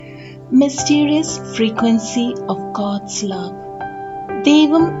Mysterious frequency of God's love.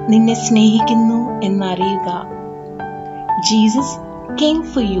 ദൈവം നിന്നെ സ്നേഹിക്കുന്നു എന്നറിയുക. Jesus came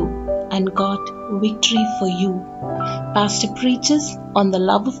for you and got victory for you. Pastor preaches on the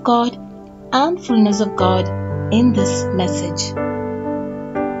love of God and fullness of God in this message.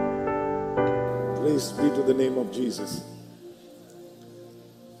 Praise be to the name of Jesus.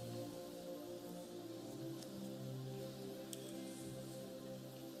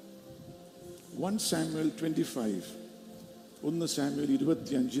 One Samuel 25, 1 Samuel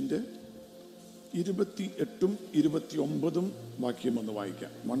 25 28 29 വാക്യം ഒന്ന്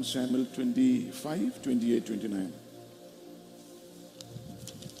വായിക്കാം. 1 Samuel 25, 28, 29.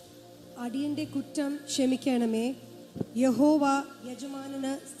 അടിയന്റെ കുറ്റം ക്ഷമിക്കണമേ. യഹോവ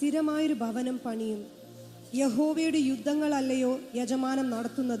യജമാനന് സ്ഥിരമായൊരു ഭവനം പണിയും. യഹോവയുടെ യുദ്ധങ്ങളല്ലയോ യജമാനം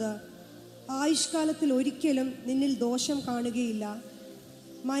നടത്തുന്നത്. ആയുഷ്കാലത്തിൽ ഒരിക്കലും നിന്നിൽ ദോഷം കാണുകയില്ല.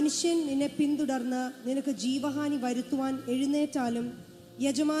 മനുഷ്യൻ നിന്നെ പിന്തുടർന്ന് നിനക്ക് ജീവഹാനി വരുത്തുവാൻ എഴുന്നേറ്റാലും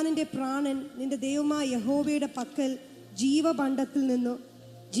യജമാനന്റെ പ്രാണൻ നിന്റെ ദൈവമായ യഹോവയുടെ പക്കൽ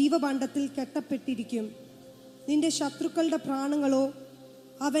ജീവഭണ്ഡത്തിൽ കെട്ടപ്പെട്ടിരിക്കും. നിന്റെ ശത്രുക്കളുടെ പ്രാണങ്ങളോ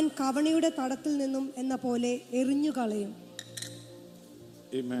അവൻ കവണയുടെ തടത്തിൽ നിന്നും എന്ന പോലെ എറിഞ്ഞുകളയും.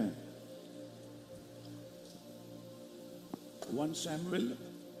 Amen. 1 Samuel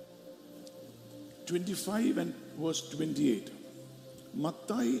 25 and verse 28.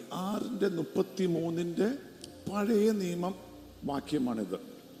 Mathai 6:33 പഴയ നിയമം വാക്യമാണിത്.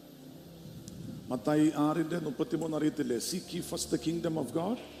 മത്തായി 6:33 അറിയത്തില്ലേ? Seek ye first the kingdom of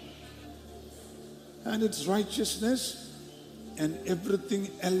God and its righteousness and everything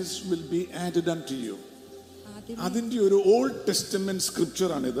else will be added unto you. അതിന്റെ ഒരു ഓൾഡ് ടെസ്റ്റമെന്റ് സ്ക്രിപ്ചർ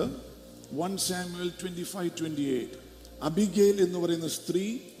ആണിത്. 1 Samuel 25:28. അബിഗയിൽ എന്ന് പറയുന്ന സ്ത്രീ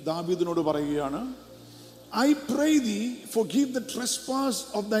ദാവീദിനോട് പറയുകയാണ്, I pray thee, forgive the trespass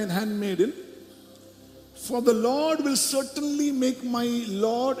of thine handmaiden, for the Lord will certainly make my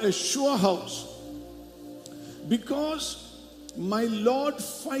Lord a sure house, because my Lord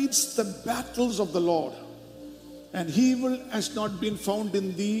fights the battles of the Lord, and evil has not been found in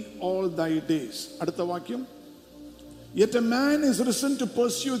thee all thy days. Adutha vakyam. Yet a man is risen to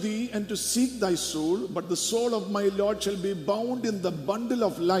pursue thee and to seek thy soul, but the soul of my Lord shall be bound in the bundle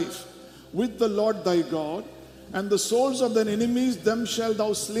of life with the Lord thy God, and the souls of thine enemies them shall thou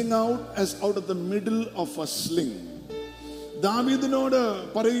sling out as out of the middle of a sling. ദാവീദിനോട്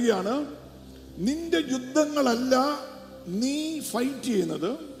പറയുകയാണ്, നിന്റെ യുദ്ധങ്ങളല്ല നീ fight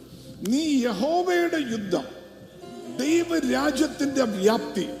ചെയ്യുന്നത്, നീ യഹോവയുടെ യുദ്ധം, ദൈവരാജ്യത്തിന്റെ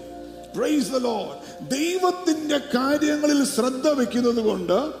വ്യാപ്തി. Praise the Lord. ദൈവത്തിന്റെ കാര്യങ്ങളിൽ ശ്രദ്ധ വെക്കുന്നത്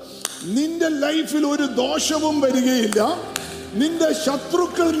കൊണ്ട് നിന്റെ ലൈഫിൽ ഒരു ദോഷവും വരികയില്ല. നിന്റെ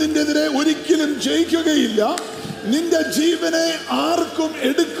ശത്രുക്കൾ നിന്റെതിരെ ഒരിക്കലും ജയിക്കുകയില്ല. നിന്റെ ജീവനെ ആർക്കും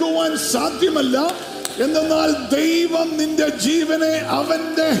എടുക്കുവാൻ സാധ്യമല്ല. എന്നാൽ ദൈവം നിന്റെ ജീവനെ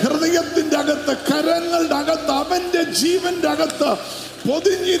അവന്റെ ഹൃദയത്തിന്റെ അകത്ത്, കരങ്ങളുടെ അകത്ത്, അവന്റെ ജീവന്റെ അകത്ത്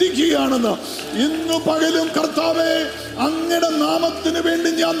പൊതിഞ്ഞിരിക്കുകയാണെന്ന്. ഇന്നു പകലും കർത്താവേ, അങ്ങയുടെ നാമത്തിന് വേണ്ടി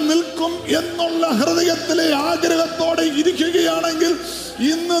ഞാൻ നിൽക്കും എന്നുള്ള ഹൃദയത്തിലെ ആഗ്രഹത്തോടെ ഇരിക്കുകയാണെങ്കിൽ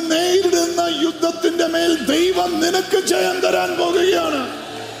ഇന്ന് നേരിടുന്ന യുദ്ധത്തിന്റെ മേൽ ദൈവം നിനക്ക് ജയം തരാൻ പോകുകയാണ്.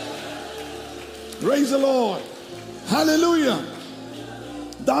 Praise the Lord. Hallelujah.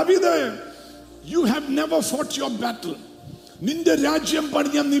 ദാവീദേ, you have never fought your battle. നിന്റെ രാജ്യം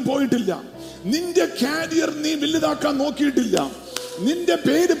പണിയാൻ നീ പോയിട്ടില്ല. നിന്റെ കാരിയർ നീ വലുതാക്കാൻ നോക്കിയിട്ടില്ല. നിന്റെ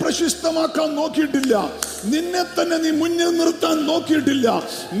പേര് പ്രശസ്തമാക്കാൻ നോക്കിയിട്ടില്ല. നിന്നെ തന്നെ നീ മുന്നിൽ നിർത്താൻ നോക്കിയിട്ടില്ല.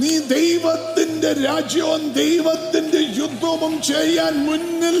 നീ ദൈവത്തിന്റെ രാജ്യവും ദൈവത്തിന്റെ യുദ്ധവും ചെയ്യാൻ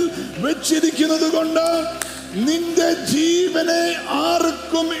മുന്നിൽ വെച്ചിരിക്കുന്നത് കൊണ്ട് നിന്റെ ജീവനെ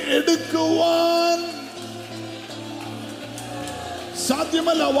ആർക്കും എടുക്കുവാൻ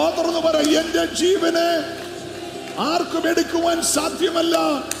സാധ്യമല്ല. വാ തുറന്ന് പറ, എന്റെ ജീവനെ ആർക്കും എടുക്കുവാൻ സാധ്യമല്ല.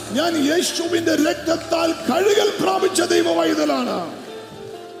 ഞാൻ യേശുവിന്റെ രക്തത്താൽ കഴുകൽ പ്രാപിച്ച ദൈവവൈതലാണ്.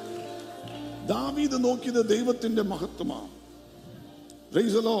 ദാവീദ് നോക്കിയത് ദൈവത്തിന്റെ മഹത്വമാണ്.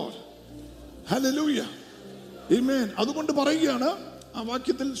 Praise the Lord. Hallelujah. Amen. അതുകൊണ്ട് പറയുകയാണ് ആ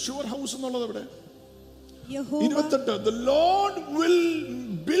വാക്യത്തിൽ ഷുവർ ഹൗസ് എന്നുള്ളത് ഇവിടെ 28. The Lord will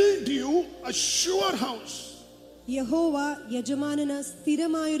build you a sure house. യഹോവ യജമാനന്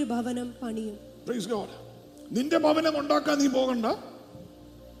സ്ഥിരമായൊരു ഭവനം പണിയും. Praise God. നിന്റെ ഭവനം ഉണ്ടാക്കാൻ നീ പോകണ്ട.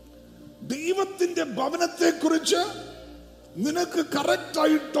 ദൈവത്തിന്റെ ഭവനത്തെ കുറിച്ച് നിനക്ക് കറക്റ്റ്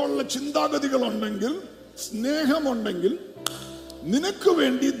ആയിട്ടുള്ള ചിന്താഗതികൾ ഉണ്ടെങ്കിൽ, സ്നേഹമുണ്ടെങ്കിൽ, നിനക്ക്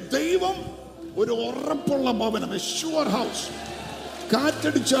വേണ്ടി ദൈവം ഒരു ഉറപ്പുള്ള ഭവനം, എ ഷുവർ ഹൗസ്.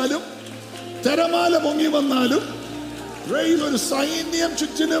 കാറ്റടിച്ചാലും തിരമാല പൊങ്ങി വന്നാലും ഒരു സൈന്യം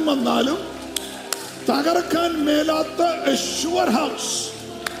ചുറ്റിനും വന്നാലും തകർക്കാൻ മേലാത്ത എ ഷുവർ ഹൗസ്.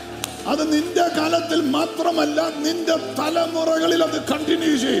 അത് നിന്റെ കാലത്തിൽ മാത്രമല്ല, നിന്റെ തലമുറകളിൽ അത്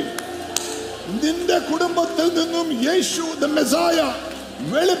കണ്ടിന്യൂ ചെയ്യും. നിന്റെ കുടുംബത്തിൽ നിന്നും യേശു ദ മെസ്സായ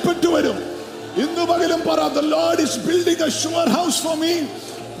വെളിപ്പെട്ടു വരും. ഇന്നു പകലും പറ, the Lord is building a sure house for me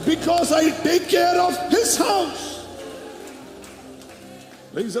because I take care of his house.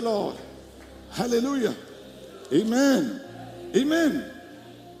 Praise the Lord. Hallelujah. Amen. Amen.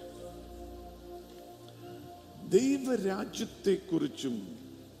 ദൈവരാജ്യത്തെക്കുറിച്ചും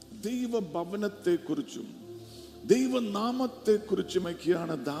ദൈവഭവനത്തെക്കുറിച്ചും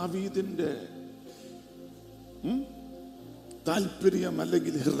ദൈവനാമത്തെക്കുറിച്ചുമൊക്കെയാണ് ദാവീദിന്റെ താല്പര്യം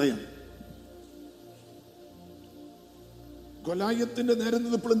അല്ലെങ്കിൽ ഹൃദയം. ഗൊലായത്തിന്റെ നേരെ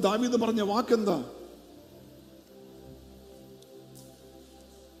നിന്നപ്പോഴും ദാവീദ് പറഞ്ഞ വാക്കെന്താ?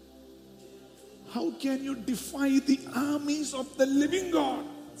 How can you defy the armies of the living God?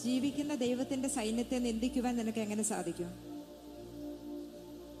 ജീവിക്കുന്ന ദൈവത്തിന്റെ സൈന്യത്തെ നിന്ദിക്കുവാൻ നിനക്ക് എങ്ങനെ സാധിക്കും?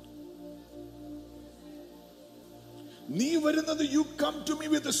 നീ വരുന്നത്, you come to me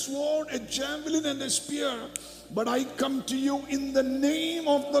with a sword, a javelin and a spear, but I come to you in the name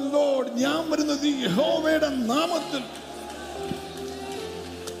of the Lord. ഞാൻ വരുന്നത് യഹോവയുടെ നാമത്തിൽ.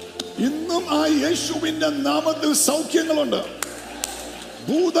 ഇന്നും ആ യേശുവിന്റെ നാമത്തിൽ സൗഖ്യങ്ങളുണ്ട്.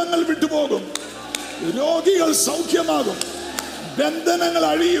 ഭൂതങ്ങൾ വിട്ടുപോകും, രോഗികൾ സൗഖ്യമാകും, ബന്ധനങ്ങൾ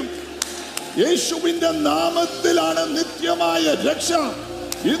അഴിയും. യേശുവിന്റെ നാമത്തിലാണ് നിത്യമായ രക്ഷ.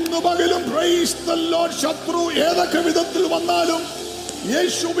 ഇന്നു പകലും പ്രൈസ് ദി ലോർഡ്. ശത്രു ഏതൊക്കെ വിധത്തിൽ വന്നാലും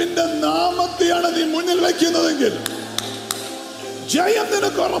യേശുവിന്റെ നാമത്തെയാണ് നീ മുന്നിൽ വെക്കുന്നതെങ്കിൽ ജയം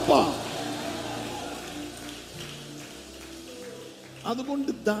നിനക്ക് ഉറപ്പാ.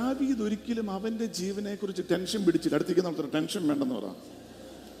 അതുകൊണ്ട് ദാവീദ് ഒരിക്കലും അവന്റെ ജീവനെ കുറിച്ച് ടെൻഷൻ പിടിച്ചില്ല. അടുത്തേക്ക് നമുക്ക് ടെൻഷൻ വേണ്ടെന്ന് പറ.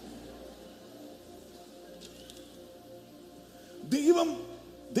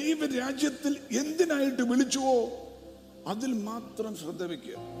 ദൈവരാജ്യത്തിൽ എന്തിനായിട്ട് വിളിച്ചുവോ അതിൽ മാത്രം ശ്രദ്ധ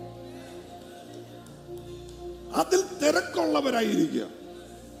വയ്ക്കുക, അതിൽ തിരക്കുള്ളവരായിരിക്കുക.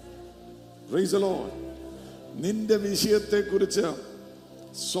 Price the Lord. നിന്റെ വിഷയത്തെക്കുറിച്ച്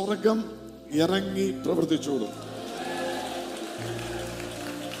സ്വർഗം ഇറങ്ങി പ്രവർത്തിച്ചോളൂ.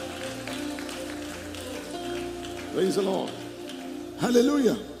 Price the Lord. Hallelujah.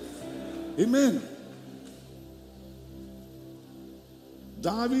 Amen.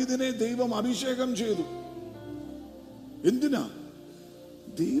 ദാവീദിനെ ദൈവം അഭിഷേകം ചെയ്തു. എന്തിനാ?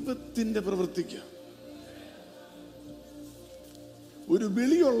 ദൈവത്തിന്റെ പ്രവൃത്തിക്ക്. ഒരു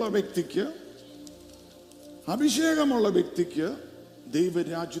വിളിയുള്ള വ്യക്തിക്ക്, അഭിഷേകമുള്ള വ്യക്തിക്ക്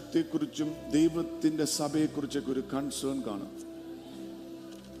ദൈവരാജ്യത്തെക്കുറിച്ചും ദൈവത്തിന്റെ സഭയെക്കുറിച്ചൊക്കെ ഒരു കൺസേൺ കാണും.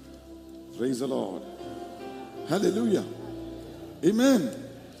 Praise the Lord. Hallelujah. Amen.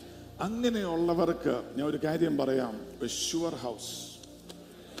 അങ്ങനെയുള്ളവർക്ക് ഞാൻ ഒരു കാര്യം പറയാം. എ ഷുവർ ഹൗസ്,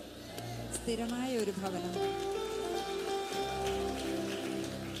 സ്ഥിരമായ ഒരു ഭവനം.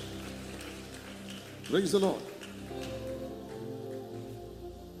 Praise the Lord.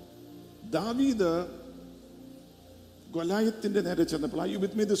 ദാവീദ് ഗൊലായത്തിന്റെ നേരെ ചെന്നപ്പോൾ, are you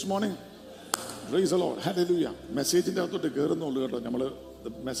with me this morning? Praise the Lord. Hallelujah. മെസ്സേജിന്റെ അകത്തോട്ട് കയറുന്നുള്ളൂ കേട്ടോ. നമ്മള്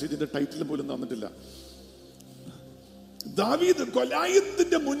മെസ്സേജിന്റെ ടൈറ്റിൽ പോലും തന്നിട്ടില്ല. ദാവീദ്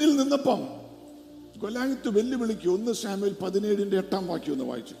ഗൊലായത്തിന്റെ മുന്നിൽ നിന്നപ്പം ഗൊലായത്ത് വെല്ലുവിളിക്ക് 1 ശമൂവേൽ 17:8 ഒന്ന്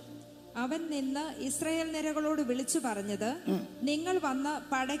വായിച്ചു. അവൻ നിന്ന് ഇസ്രായേൽ നിരകളോട് വിളിച്ചു പറഞ്ഞത്, നിങ്ങൾ വന്ന്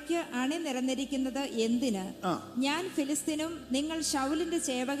പടയ്ക്ക് അണിനിരന്നിരിക്കുന്നത് എന്തിന്? ഞാൻ ഫിലിസ്തീനും നിങ്ങൾ ശൗലിന്റെ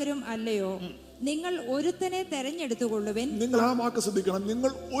സേവകരും അല്ലയോ? നിങ്ങൾ ഒരുത്തനെ തെരഞ്ഞെടുത്തുകൊള്ളുവിൻ. നിങ്ങൾ ആ വാക്ക് ശ്രദ്ധിക്കണം.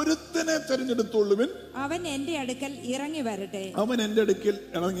 നിങ്ങൾ ഒരുത്തനെ തെരഞ്ഞെടുത്തുകൊള്ളുവിൻ. അവൻ എന്റെ അടുക്കൽ ഇറങ്ങി വരട്ടെ. അവൻ എന്റെ അടുക്കൽ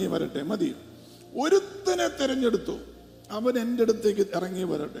ഇറങ്ങി വരട്ടെ. മതി. ഒരുത്തനെ തെരഞ്ഞെടുത്തു, അവൻ എന്റെ അടുത്തേക്ക് ഇറങ്ങി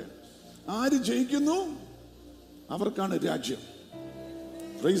വരട്ടെ. ആര് ജയിക്കുന്നു അവർക്കാണ് രാജ്യം.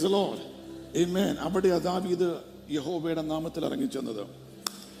 Praise the Lord. Amen. അവിടെ ദാവീദ് യഹോവയുടെ നാമത്തിൽ ഇറങ്ങി ചെന്നത്.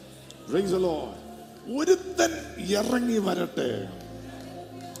 Praise the Lord. ഒരുത്തൻ ഇറങ്ങി വരട്ടെ.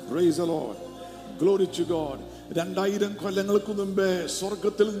 Praise the Lord. Glory to God. 2000 കൊല്ലങ്ങൾക്ക് മുമ്പേ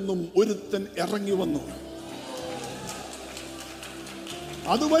സ്വർഗത്തിൽ നിന്നും ഒരുത്തൻ ഇറങ്ങി വന്നു.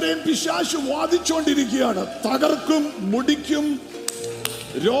 അതുവരെ പിശാച് വാദിച്ചുകൊണ്ടിരിക്കുകയാണ്. തകർക്കും, മുടിക്കും,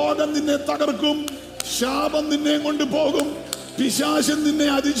 രോഗം നിന്നെ തകർക്കും, ശാപം നിന്നെ കൊണ്ടുപോകും, പിശാചൻ നിന്നെ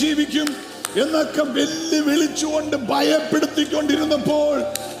അതിജീവിക്കും എന്നൊക്കെ വെല്ലുവിളിച്ചുകൊണ്ട് ഭയപ്പെടുത്തിക്കൊണ്ടിരുന്നപ്പോൾ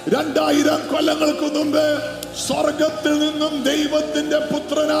 2000 കൊല്ലങ്ങൾക്ക് മുമ്പ് സ്വർഗത്തിൽ നിന്നും ദൈവത്തിന്റെ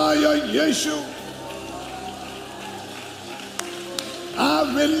പുത്രനായ യേശു ആ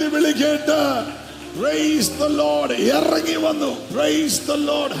വെല്ലുവിളി കേട്ട് Praise the Lord ഇറങ്ങി വന്നു. Praise the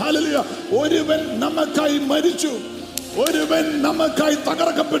Lord. Hallelujah. ഒരുവൻ നമുക്കായി മരിച്ചു, ഒരുവൻ നമുക്കായി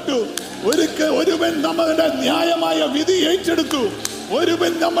തകർക്കപ്പെട്ടു, ഒരുവൻ നമ്മുടെ ന്യായമായ വിധി ഏറ്റെടുത്തു,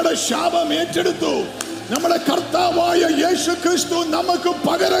 ഒരുവൻ നമ്മുടെ ശാപം ഏറ്റെടുത്തു. നമ്മുടെ കർത്താവായ യേശു ക്രിസ്തു നമുക്ക്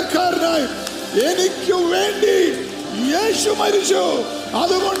പകരക്കാരനായി എനിക്ക് വേണ്ടി യേശു മരിച്ചു.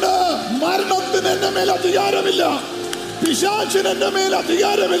 അതുകൊണ്ട് മരണത്തിന് എന്റെ മേൽ അധികാരമില്ല, പിശാചിന് എന്റെ മേൽ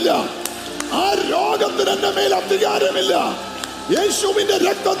അധികാരമില്ല, ആ രോഗത്തിന് എന്റെ മേൽ അധികാരമില്ല. യേശുവിന്റെ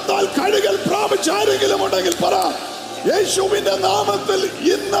രക്തത്താൽ കഴുകൽ പ്രാപിച്ച ആരെങ്കിലും ഉണ്ടെങ്കിൽ പറ, യേശുവിന്റെ നാമത്തിൽ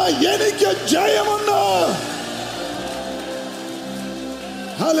ഇന്ന് എനിക്ക് ജയമുണ്ട്.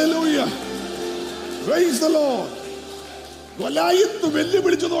 Hallelujah, praise the Lord. Goliath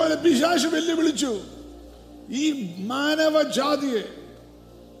വെല്ലുവിളിച്ചതുപോലെ പിശാച് വെല്ലുവിളിച്ചു ഈ മാനവജാതിയെ.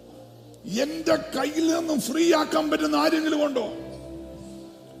 എന്റെ കയ്യിൽ നിന്നും ഫ്രീ ആക്കാൻ പറ്റുന്ന ആരെങ്കിലും ഉണ്ടോ?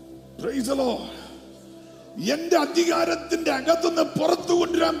 Praise the Lord. എന്റെ അധികാരത്തിന്റെ അകത്തുനിന്ന് പുറത്തു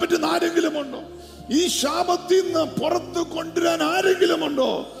കൊണ്ടുവരാൻ പറ്റുന്ന ആരെങ്കിലും ഉണ്ടോ? ഈ ശാപത്തിൽ നിന്ന് പുറത്തു കൊണ്ടുവരാൻ ആരെങ്കിലും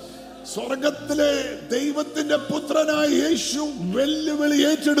ഉണ്ടോ? സ്വർഗത്തിലെ ദൈവത്തിന്റെ പുത്രനായ യേശു വെല്ലുവിളി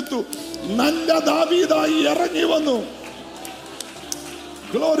ഏറ്റെടുത്തു. നല്ല ദാവീദായി ഇറങ്ങി വന്നു.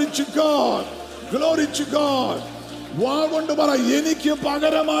 Glory to God, glory to God. വാ കൊണ്ട് പറ, എനിക്ക്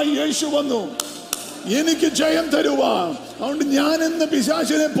പകരമായി യേശു വന്നു, എനിക്ക് ജയം തരുവാൻ. അതുകൊണ്ട് ഞാൻ ഇന്ന്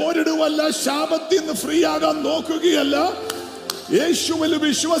പിശാചിനെ പോരിടുവല്ല, ശാപത്തിൽ നിന്ന് ഫ്രീ ആകാൻ നോക്കുകയല്ല. യേശുവിൽ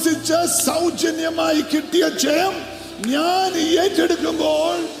വിശ്വസിച്ച് സൗജന്യമായി കിട്ടിയ ജയം ഞാൻ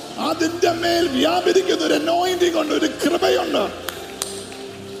ഏറ്റെടുക്കുമ്പോൾ അതിന്റെ മേൽ വ്യാപരിക്കുന്ന ഒരു അനോയിന്റിംഗ് ഉണ്ട്, ഒരു കൃപയുണ്ട്.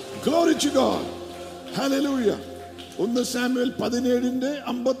 Glory to God, hallelujah. 1 Samuel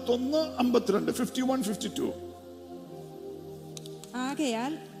 17:51-52, 51-52.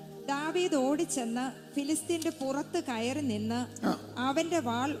 ആകയാൽ ദാവീദ് ഓടിച്ചെന്ന് ഫിലിസ്ത്യന്റെ പുറത്ത് കയറി നിന്ന് അവന്റെ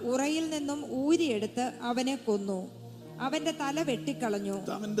വാൾ ഉറയിൽ നിന്നും ഊരിയെടുത്ത് അവനെ കൊന്നു, അവന്റെ തല വെട്ടിക്കളഞ്ഞു.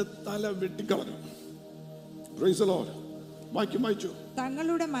 Praise the Lord.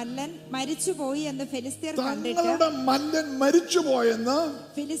 തങ്ങളുടെ മല്ലൻ മരിച്ചുപോയി എന്ന് ഫിലിസ്ത്യർ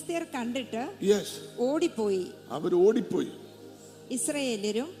കണ്ടിട്ട് ഓടിപ്പോയി. അവർ ഓടിപ്പോയി.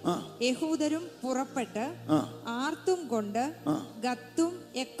 ഇസ്രായേല്യരും യഹൂദരും പുറപ്പെട്ട് ആർത്തും കൊണ്ട് ഗത്തും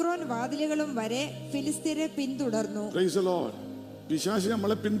എക്രോൻ വാതിലുകളും വരെ ഫിലിസ്ത്യരെ പിന്തുടർന്നു. Praise the Lord. പിശാച്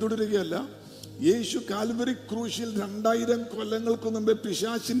നമ്മളെ പിന്തുടരുകയല്ല. യേശു കാൽവരി ക്രൂശിൽ 2000 കൊല്ലങ്ങൾക്ക് മുമ്പേ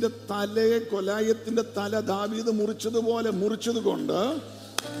പിശാചിന്റെ തലയെ, കൊലായത്തിന്റെ തല ദാവീദ് മുറിച്ചതുപോലെ മുറിച്ചത് കൊണ്ട്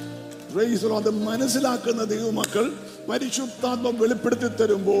അത് മനസ്സിലാക്കുന്ന ദൈവമക്കൾ പരിശുദ്ധാത്മ വെളിപ്പെടുത്തി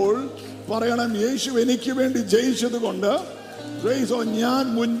തരുമ്പോൾ പറയണം, യേശു എനിക്ക് വേണ്ടി ജയിച്ചത് കൊണ്ട് ഞാൻ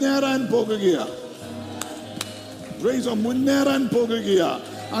മുന്നേറാൻ പോകുകയാ.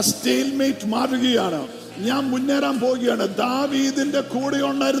 ആ സ്റ്റേൽമേറ്റ് മാറുകയാണ്. ഞാൻ മുന്നേറാൻ പോവുകയാണ്. ദാവീദിന്റെ കൂടെ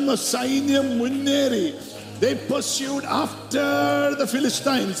ഉണ്ടായിരുന്ന സൈന്യം മുന്നേറി. They pursued after the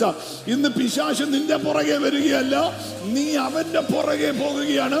Philistines. ഇന്ന് പിശാച് നിന്റെ പുറകെ വരികയല്ല, നീ അവന്റെ പുറകെ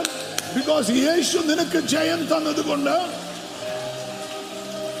പോകുകയാണ്. Because യേശു നിനക്ക് ജയം തന്നതുകൊണ്ട്.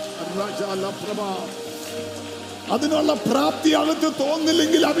 അതിനുള്ള പ്രാപ്തി അകത്ത്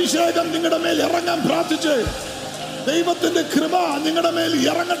തോന്നില്ലെങ്കിൽ അഭിഷേകം നിങ്ങളുടെ മേൽ ഇറങ്ങാൻ പ്രാർത്ഥിച്ച് ദൈവത്തിന്റെ കൃപ നിങ്ങളുടെ മേൽ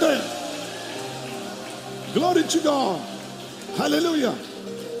ഇറങ്ങട്ടെ. Glory to God. Hallelujah.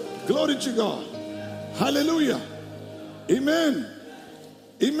 Glory to God. Hallelujah. Amen.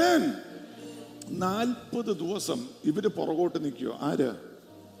 Amen. 40 ദിവസം ഇവര് പുറകോട്ട് നിൽക്കുക. ആര്?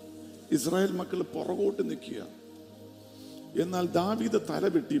 ഇസ്രായേൽ മക്കൾ പുറകോട്ട് നിൽക്കുക. എന്നാൽ ദാവീദ് തല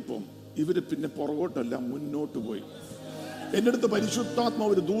വെട്ടിയപ്പം ഇവര് പിന്നെ പുറകോട്ടല്ല, മുന്നോട്ട് പോയി. എൻ്റെ അടുത്ത്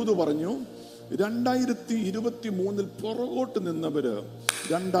പരിശുദ്ധാത്മാവ് ഒരു ദൂത് പറഞ്ഞു, 2023 പുറകോട്ട് നിന്നവര്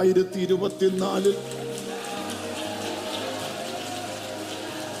 2024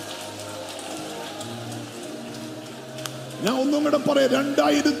 ഞാൻ ഒന്നും കൂടെ പറയാം.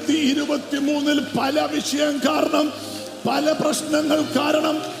 2023 പല വിഷയം കാരണം, പല പ്രശ്നങ്ങൾ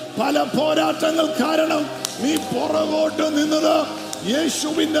കാരണം, പല പോരാട്ടങ്ങൾ കാരണം നീ പുറകോട്ട് നിന്നത്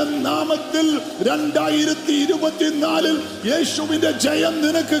യേശുവിന്റെ നാമത്തിൽ 2024 യേശുവിന്റെ ജയം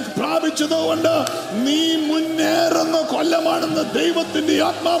നിനക്ക് പ്രാപിച്ചതുകൊണ്ട് നീ മുന്നേറുന്ന കൊല്ലമാണെന്ന് ദൈവത്തിന്റെ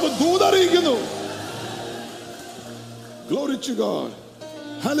ആത്മാവ് ദൂതറിയിക്കുന്നു. Glory to God.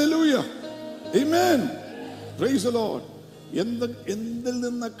 Hallelujah. Amen. Praise the Lord. എന്തിൽ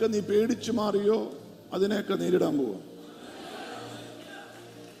നിന്നൊക്കെ നീ പേടിച്ചു മാറിയോ അതിനെയൊക്കെ നേരിടാൻ പോവാ.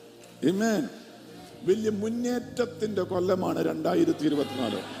 Amen. വലിയ മുന്നേറ്റത്തിന്റെ കൊല്ലമാണ്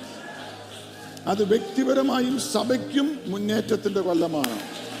 2024. അത് വ്യക്തിപരമായും സഭയ്ക്കും മുന്നേറ്റത്തിന്റെ കൊല്ലമാണ്.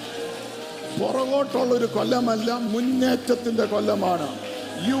 പുറകോട്ടുള്ള ഒരു കൊല്ലമല്ല, മുന്നേറ്റത്തിന്റെ കൊല്ലമാണ്.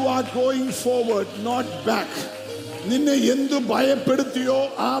 You are going forward, not back. നിന്നെ എന്തു ഭയപ്പെടുത്തിയോ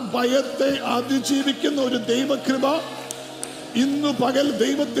ആ ഭയത്തെ അതിജീവിക്കുന്ന ഒരു ദൈവകൃപ ഇന്നു പകൽ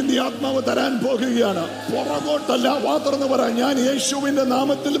ദൈവത്തിന്റെ ആത്മാവ് തരാൻ പോകുകയാണ്. പുറകോട്ടല്ല, വാ തുറന്ന് പറ, ഞാൻ യേശുവിന്റെ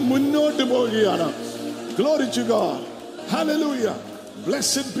നാമത്തിൽ മുന്നോട്ട് പോവുകയാണ്. Glory to God. Hallelujah.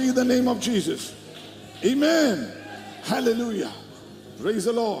 Blessed be the name of Jesus. Amen. Hallelujah. Praise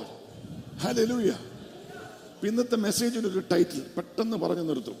the Lord. Hallelujah. ഇന്നത്തെ മെസ്സേജിന് ഒരു ടൈറ്റിൽ പെട്ടെന്ന് പറഞ്ഞു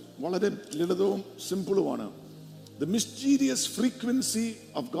നിർത്തും. വളരെ ലളിതവും സിമ്പിളുമാണ്. The mysterious frequency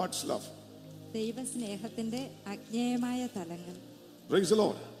of God's love. ദൈവസ്നേഹത്തിന്റെ അജ്ഞേയമായ തലങ്ങൾ. Praise the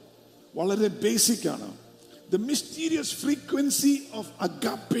Lord. വളരെ ബേസിക് ആണ്. The mysterious frequency of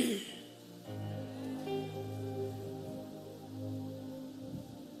agape.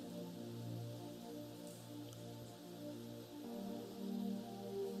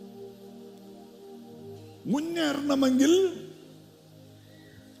 മുന്നേറണമെങ്കിൽ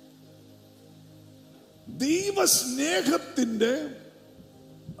ദൈവസ്നേഹത്തിന്റെ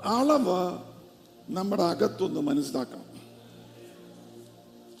അളവ് നമ്മുടെ അകത്തൊന്ന് മനസ്സിലാക്കണം.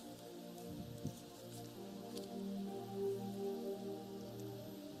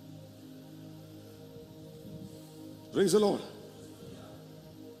 Praise the Lord.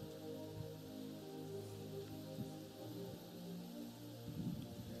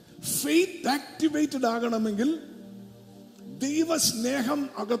 Faith activated ആകണമെങ്കിൽ ദൈവസ്നേഹം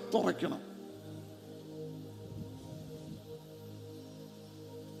അകത്തുറയ്ക്കണം.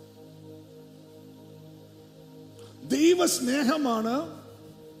 ദൈവസ്നേഹമാണ്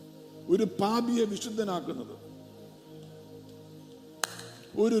ഒരു പാപിയെ വിശുദ്ധനാക്കുന്നത്,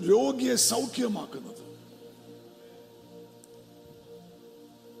 ഒരു രോഗിയെ സൗഖ്യമാക്കുന്നത്.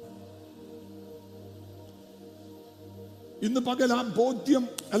 ഇന്ന് പകൽ ആ ബോധ്യം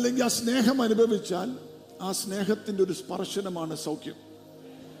അല്ലെങ്കിൽ ആ സ്നേഹം അനുഭവിച്ചാൽ ആ സ്നേഹത്തിന്റെ ഒരു സ്പർശനമാണ് സൗഖ്യം.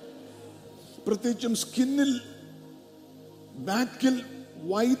 പ്രത്യേകിച്ചും സ്കിന്നിൽ ബാക്കിൽ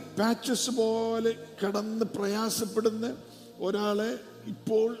വൈറ്റ് പാച്ചസ് പോലെ കിടന്ന് പ്രയാസപ്പെടുന്ന ഒരാളെ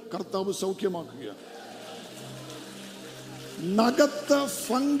ഇപ്പോൾ കർത്താവ് സൗഖ്യമാക്കുകയാണ്. നഖത്ത്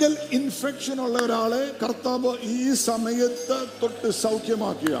ഫംഗൽ ഇൻഫെക്ഷൻ ഉള്ള ഒരാളെ കർത്താവ് ഈ സമയത്ത് തൊട്ട്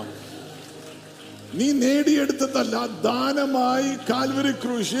സൗഖ്യമാക്കുകയാണ്. നീ നേടിയെടുത്തതല്ല, ദാനമായി കാൽവരി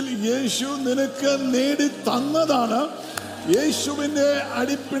ക്രൂശിൽ യേശു നിനക്ക് നേടി തന്നതാണ്. യേശുവിന്റെ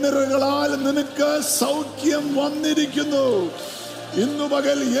അടിപ്പിണറുകളാൽ നിനക്ക് സൗഖ്യം വന്നിരിക്കുന്നു. ഇന്നു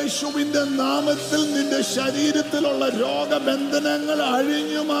പകൽ യേശുവിന്റെ നാമത്തിൽ നിന്റെ ശരീരത്തിലുള്ള രോഗബന്ധനങ്ങൾ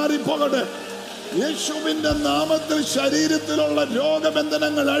അഴിഞ്ഞു മാറിപ്പോകട്ടെ. യേശുവിന്റെ നാമത്തിൽ ശരീരത്തിലുള്ള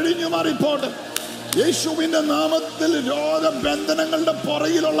രോഗബന്ധനങ്ങൾ അഴിഞ്ഞു മാറിപ്പോട്ടെ. യേശുവിന്റെ നാമത്തിൽ രോഗബന്ധനങ്ങളുടെ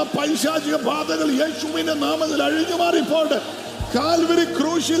പുറകിലുള്ള പൈശാചിക ബാധകൾ യേശുവിന്റെ നാമത്തിൽ അഴിഞ്ഞു മാറിപ്പോട്ടെ. കാൽവരി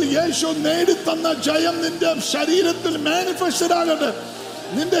ക്രൂശിൽ യേശു നേടിത്തന്ന ജയം നിന്റെ ശരീരത്തിൽ മാനിഫെസ്റ്റഡ് ആകട്ടെ.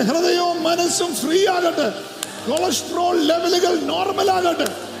 നിന്റെ ഹൃദയവും മനസ്സും ഫ്രീ ആകട്ടെ. കൊളസ്ട്രോൾ ലെവലുകൾ നോർമൽ ആകട്ടെ.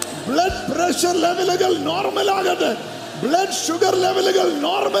 ബ്ലഡ് പ്രഷർ ലെവലുകൾ നോർമൽ ആകട്ടെ. ബ്ലഡ് ഷുഗർ ലെവലുകൾ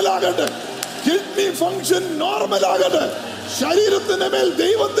നോർമൽ ആകട്ടെ. കിഡ്നി ഫംഗ്ഷൻ നോർമൽ ആകട്ടെ. ശരീരത്തിന്റെ മേൽ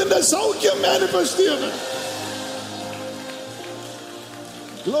ദൈവത്തിന്റെ സൗഖ്യം മാനിഫെസ്റ്റ് ചെയ്യട്ടെ.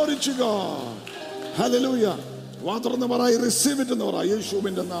 Glory to God. Hallelujah. വാ തുറന്ന് പറ, റിസീവ് ഇറ്റ് എന്ന് പറ,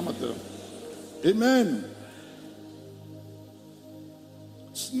 യേശുവിന്റെ നാമത്തിൽ. Amen.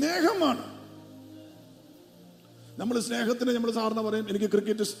 സ്നേഹമാണ്. നമ്മൾ സ്നേഹത്തിന് നമ്മൾ സാറിന് പറയും, എനിക്ക്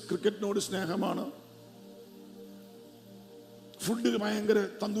ക്രിക്കറ്റിനോട് സ്നേഹമാണ്. ഫുഡ് ഭയങ്കര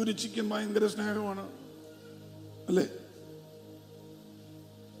തന്തൂരി ചിക്കൻ ഭയങ്കര സ്നേഹമാണ് അല്ലേ?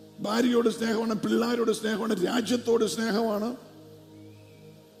 ഭാര്യയോട് സ്നേഹമാണ്, പിള്ളേരോട് സ്നേഹമാണ്, രാജ്യത്തോട് സ്നേഹമാണ്.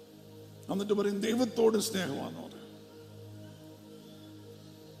 എന്നിട്ട് പറയും ദൈവത്തോട് സ്നേഹമാണ്.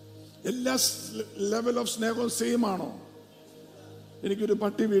 എല്ലാ ലെവൽ ഓഫ് സ്നേഹവും സെയിം ആണോ? എനിക്കൊരു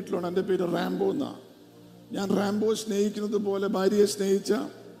പട്ടി വീട്ടിലുണ്ട്, എൻ്റെ പേര് റാംബോ എന്നാ. ഞാൻ റാംബോ സ്നേഹിക്കുന്നത് പോലെ ഭാര്യയെ സ്നേഹിച്ച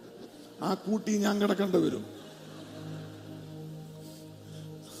ആ കൂട്ടി ഞാൻ കിടക്കേണ്ടി വരും.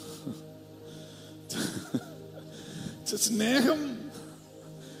 സ്നേഹം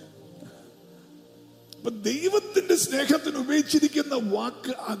ഇപ്പൊ ദൈവത്തിന്റെ സ്നേഹത്തിന് ഉപയോഗിച്ചിരിക്കുന്ന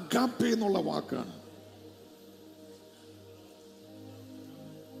വാക്ക് അഗാപ്പെ എന്നുള്ള വാക്കാണ്.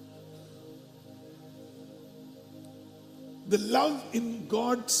 The love in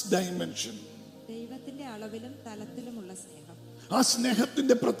God's dimension. ദൈവത്തിന്റെ അളവിലും തലത്തിലുമുള്ള സ്നേഹം. ആ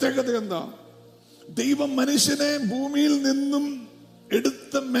സ്നേഹത്തിന്റെ പ്രത്യേകത എന്താ? ദൈവം മനുഷ്യനെ ഭൂമിയിൽ നിന്നും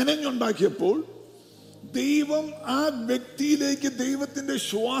എടുത്ത് മെനഞ്ഞുണ്ടാക്കിയപ്പോൾ ദൈവം ആ വ്യക്തിയിലേക്ക് ദൈവത്തിന്റെ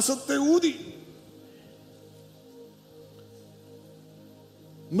ശ്വാസത്തെ ഊതി.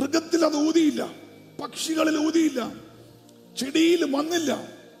 മൃഗത്തിൽ അത് ഊതിയില്ല, പക്ഷികളിൽ ഊതിയില്ല, ചെടിയിൽ വന്നില്ല.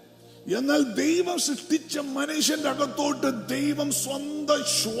 എന്നാൽ ദൈവം സൃഷ്ടിച്ച മനുഷ്യന്റെ അകത്തോട്ട് ദൈവം സ്വന്തം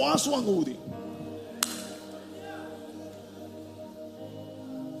ശ്വാസം അങ്ങ് ഊതി.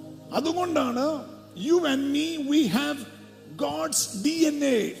 അതുകൊണ്ടാണ് you and me, we have God's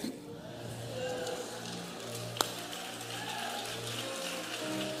DNA.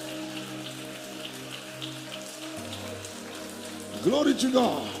 Glory to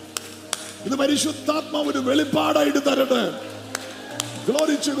God. ഇത് പരിശുദ്ധാത്മാവ് ഒരു വെളിപ്പാടായിട്ട് തരട്ടെ.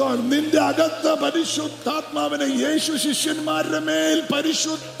 Glory to God. നിന്റെ അകത്ത് പരിശുദ്ധാത്മാവിനെ യേശു ശിഷ്യന്മാരുടെ മേൽ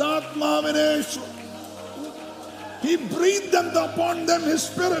പരിശുദ്ധാത്മാവിനെ He breathed them upon them his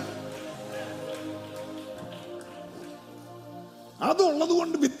spirit. അതുള്ളത്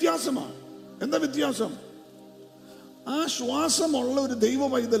കൊണ്ട് വ്യത്യാസമാണ്. എന്താ വ്യത്യാസം? ആ ശ്വാസമുള്ള ഒരു ദൈവ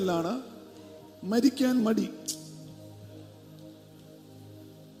പൈതലാണ് മരിക്കാൻ മടി.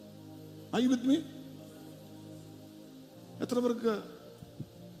 Are you with me? എത്ര പേർക്ക്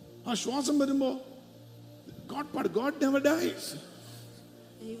ആ ശ്വാസം വരുമ്പോ God never dies.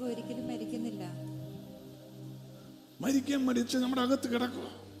 ദൈവം ഒരിക്കലും മരിക്കുന്നില്ല. മരിക്കാൻ മരിച്ച് നമ്മുടെ അകത്ത് കിടക്കുക.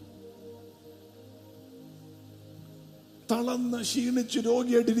 തളർന്ന് ക്ഷീണിച്ച്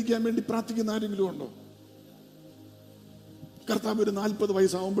രോഗിയായിട്ടിരിക്കാൻ വേണ്ടി പ്രാർത്ഥിക്കുന്ന ആരെങ്കിലും ഉണ്ടോ? കർത്താവ് ഒരു 40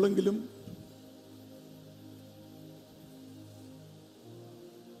 വയസ്സാവുമ്പോഴെങ്കിലും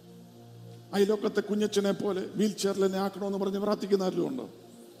അയലോക്കത്തെ കുഞ്ഞച്ചനെ പോലെ വീൽ ചെയറിൽ എന്നെ ആക്കണമെന്ന് പറഞ്ഞ് പ്രാർത്ഥിക്കുന്ന ആരെങ്കിലും ഉണ്ടോ?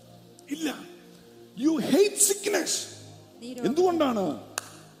 ഇല്ല. U hate sickness. എന്തുകൊണ്ടാണ്?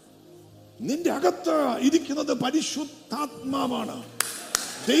 നിന്റെ അകത്ത് ഇരിക്കുന്നത് പരിശുദ്ധാത്മാവാണ്,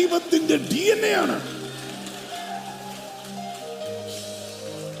 ദൈവത്തിന്റെ DNA ആണ്.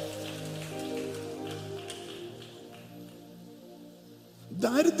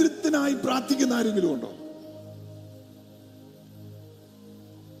 ദാരിദ്ര്യത്തിനായി പ്രാർത്ഥിക്കുന്ന ആരെങ്കിലും ഉണ്ടോ?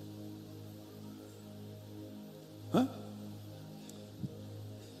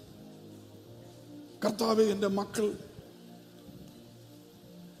 കർത്താവേ, എൻ്റെ മക്കൾ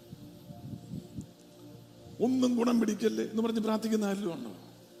ഒന്നും ഗുണം പിടിക്കല്ലേ എന്ന് പറഞ്ഞ് പ്രാർത്ഥിക്കുന്ന ആരെങ്കിലും ഉണ്ടോ?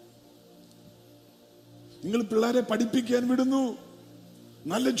 നിങ്ങൾ പിള്ളേരെ പഠിപ്പിക്കാൻ വിടുന്നു,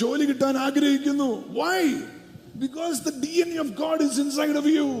 നല്ല ജോലി കിട്ടാൻ ആഗ്രഹിക്കുന്നു. Why? Because the DNA of God is inside of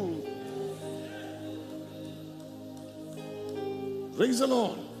you. Praise the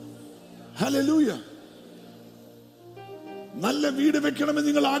Lord. Hallelujah. നല്ല വീട് വെക്കണമെന്ന്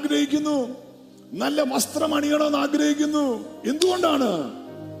നിങ്ങൾ ആഗ്രഹിക്കുന്നു, നല്ല വസ്ത്രം അണിയണമെന്ന് ആഗ്രഹിക്കുന്നു. എന്തുകൊണ്ടാണ്?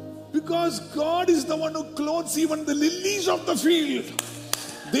 Because God is the one who clothes even the lilies of the field.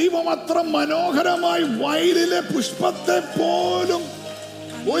 ദൈവം അത്ര മനോഹരമായി വയലിലെ പുഷ്പത്തെ പോലും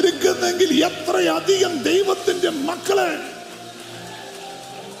ഒരുക്കുന്നെങ്കിൽ എത്രയധികം ദൈവത്തിന്റെ മക്കളെ.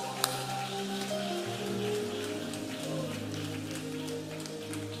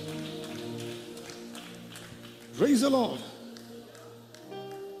 Praise the Lord.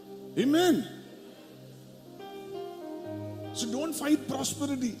 Amen. So don't fight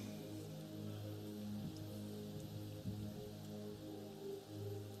prosperity.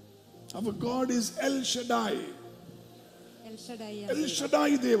 Our God is El Shaddai. El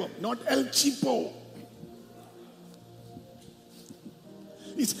Shaddai Devam, not El Chipo.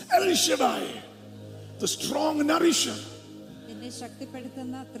 It's El Shaddai, the strong nourisher.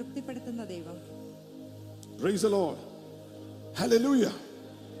 Praise the Lord. Hallelujah.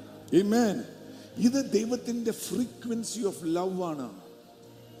 Amen. ഇത് ദൈവത്തിന്റെ ഫ്രീക്വൻസി ഓഫ് ലവ് ആണ്.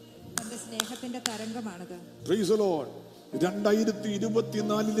 സ്നേഹത്തിന്റെ തരംഗമാണത്. Praise the Lord.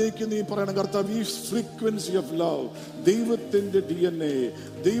 2024 നീ പറയണം, കർത്താവ്, ഈ frequency of love, ദൈവത്തിന്റെ DNA,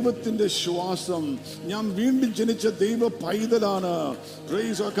 ദൈവത്തിന്റെ ശ്വാസം, ഞാൻ വീണ്ടും ജനിച്ച ദൈവ പൈതലാണ്.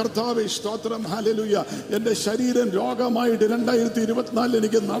 പ്രൈസ് കർത്താവേ, സ്തോത്രം. ഹല്ലേലൂയ. എന്റെ ശരീരം രോഗമായിട്ട് 2024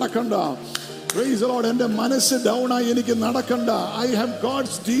 എനിക്ക് നടക്കണ്ട. Praise the Lord. എന്റെ മനസ്സ് ഡൗൺ ആയി എനിക്ക് നടക്കണ്ട. I have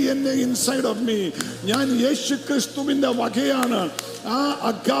God's DNA inside of me. ഞാൻ യേശു ക്രിസ്തുവിന്റെ വകയാണ്. ആ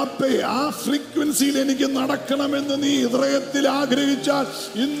അഗാപ്പെ, ആ ഫ്രീക്വൻസിയിൽ എനിക്ക് നടക്കണമെന്ന് നീ ഹൃദയത്തിൽ ആഗ്രഹിച്ചാൽ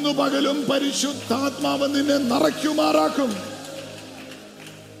ഇന്നു പകലും പരിശുദ്ധാത്മാവ് നിന്നെ നിറയ്ക്കുമാറാക്കും.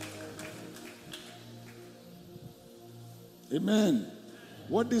 Amen.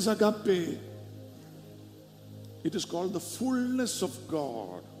 What is agape? It is called the fullness of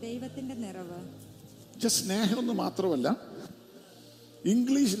God. ദൈവത്തിന്റെ നിറവ്. Just സ്നേഹമൊന്നും മാത്രമല്ല,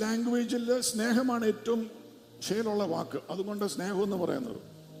 ഇംഗ്ലീഷ് ലാംഗ്വേജിൽ സ്നേഹമാണ് ഏറ്റവും ശൈലുള്ള വാക്ക്, അതുകൊണ്ട് സ്നേഹം എന്ന് പറയുന്നത്.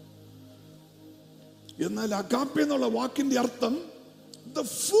 എന്നാൽ അഗാപ്പെ എന്നുള്ള വാക്കിന്റെ അർത്ഥം the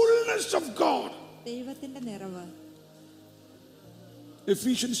fullness of God. ദൈവത്തിന്റെ നിറവ്.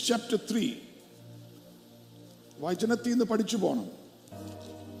 Ephesians chapter 3 വചനത്തിൽ നിന്ന് പഠിച്ചു പോണം.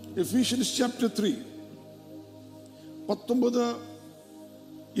 Ephesians chapter 3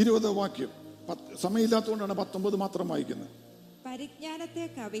 19-20 വാക്യം. സമയമില്ലാത്തതുകൊണ്ടാണ് 19 മാത്രം വായിക്കുന്നത്. പരിജ്ഞാനത്തെ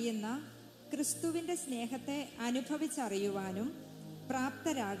കവിയുന്ന ക്രിസ്തുവിന്റെ സ്നേഹത്തെ അനുഭവിച്ചറിയുവാനും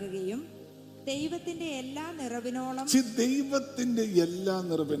പ്രാപ്തരാകുകയും ദൈവത്തിന്റെ എല്ലാ നിറവിനോളം, ദൈവത്തിന്റെ എല്ലാ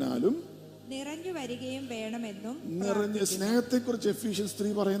നിറവിനാലും നിറഞ്ഞു വരികയും വേണമെന്നും. സ്നേഹത്തെ കുറിച്ച് എഫീഷ്യൻസ്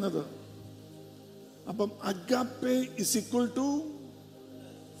 3 പറയുന്നത്. അപ്പം agape is equal to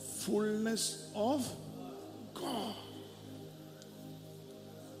fullness of God.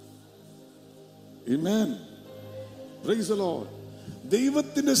 Amen. Praise the Lord.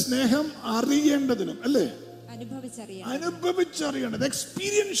 ദൈവത്തിന്റെ സ്നേഹം അറിയേണ്ടതിനും അല്ലേ, അനുഭവിച്ചറിയേണ്ടത്.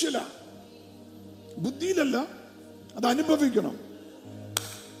 എക്സ്പീരിയൻഷ്യലാ, ബുദ്ധിയിലല്ല, അത് അനുഭവിക്കണം.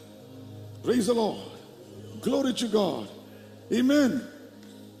 Praise the Lord. Glory to God. Amen.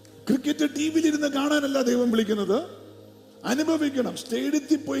 Cricket ടിവിയിൽ ഇരുന്ന് കാണാനല്ല ദൈവം വിളിക്കുന്നത്, അനുഭവിക്കണം.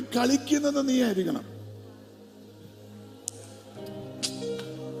 സ്റ്റേഡിയത്തിൽ പോയി കളിക്കുന്നത് നീ ആയിരിക്കണം.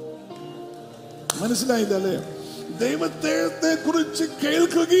 മനസ്സിലായില്ല അല്ലേ? ദൈവത്തെ കുറിച്ച്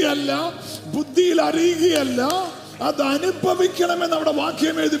കേൾക്കുകയല്ല, ബുദ്ധിയിൽ അറിയുകയല്ല, അത് അനുഭവിക്കണമെന്ന് അവിടെ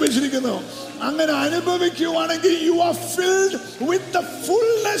വാക്യം എഴുതി വെച്ചിരിക്കുന്നു. അങ്ങനെ അനുഭവിക്കുവാണെങ്കിൽ you are filled with the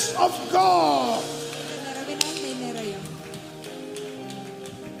fullness of God.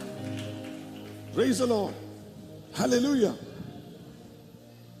 Praise the Lord. Hallelujah.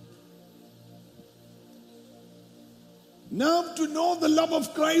 Now to know the love of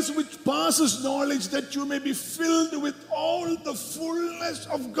Christ which passes knowledge, that you may be filled with all the fullness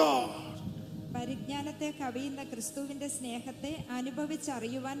of God. പരിജ്ഞാനത്തെ കവിയുന്ന ക്രിസ്തുവിന്റെ സ്നേഹത്തെ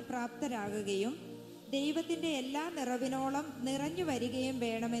അനുഭവിച്ചറിയുവാൻ പ്രാപ്തരാകുകയും ദൈവത്തിന്റെ എല്ലാ നിറവിനോളം നിറഞ്ഞു വരികയും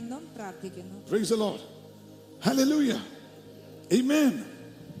വേണമെന്നും പ്രാർത്ഥിക്കുന്നു. Praise the Lord. Hallelujah. Amen.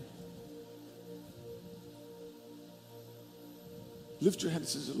 Lift your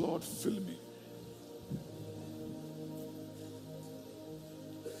hands and say, Lord, fill me.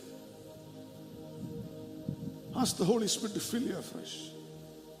 Ask the Holy Spirit to fill you afresh.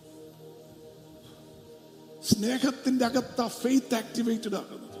 സ്നേഹത്തിന്റെ അകത്ത faith activated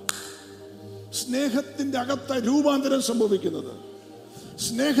ആകുന്നത്, സ്നേഹത്തിന്റെ അകത്ത രൂപാന്തരം സംഭവിക്കുന്നത്,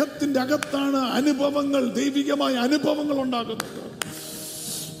 സ്നേഹത്തിന്റെ അകത്താണ് അനുഭവങ്ങൾ, ദൈവികമായ അനുഭവങ്ങൾ ഉണ്ടാകുന്നത്.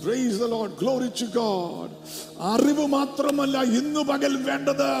 Praise the Lord. Glory to God. അറിവ് മാത്രമല്ല ഇന്നു പകൽ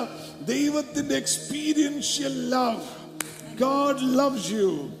വേണ്ടത്, ദൈവത്തിന്റെ experiential love. God loves you.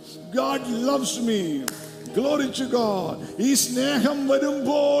 God loves me. Glory to God. ഈ സ്നേഹം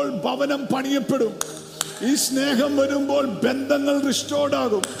വരുമ്പോൾ ഭവനം പണിയപ്പെടും. ഈ സ്നേഹം വരുമ്പോൾ ബന്ധങ്ങൾ റിസ്റ്റോർഡ്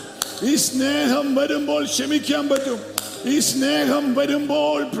ആകും. ഈ സ്നേഹം വരുമ്പോൾ ക്ഷമിക്കാൻ പറ്റും. ഈ സ്നേഹം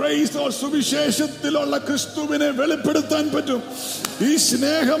വരുമ്പോൾ പ്രൈസ് ദി ലോർഡ്, സുവിശേഷത്തിലുള്ള ക്രിസ്തുവിനെ വെളിപ്പെടുത്താൻ പറ്റും. ഈ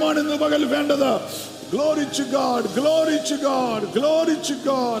സ്നേഹമാണ് ഇന്ന് പകൽ വേണ്ടത്. Glory to God. Glory to God. Glory to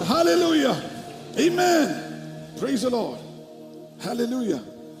God. Hallelujah. Amen. Praise the Lord. Hallelujah.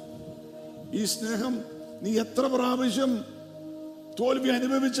 ഈ സ്നേഹം നീ എത്ര പ്രാവശ്യം തോൽവി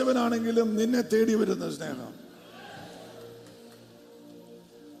അനുഭവിച്ചവനാണെങ്കിലും നിന്നെ തേടി വരുന്ന സ്നേഹം.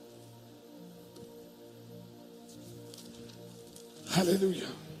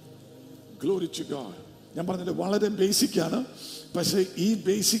 Hallelujah. Glory to God. ഞാൻ പറഞ്ഞത് വളരെ ബേസിക് ആണ്, പക്ഷെ ഈ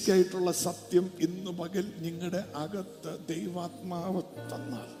ബേസിക് ആയിട്ടുള്ള സത്യം ഇന്ന് പകൽ നിങ്ങളുടെ അകത്ത് ദൈവാത്മാവ്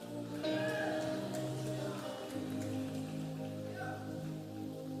തന്നാൽ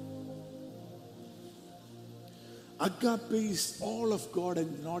agape is all of God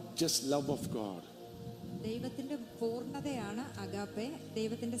and not just love of God. ദൈവത്തിന്റെ പൂർണ്ണതയാണ് അഗാപ്പെ,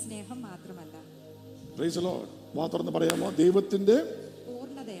 ദൈവത്തിന്റെ സ്നേഹം മാത്രമല്ല. Praise the Lord. വാ തുറന്ന് പറയാമോ? ദൈവത്തിന്റെ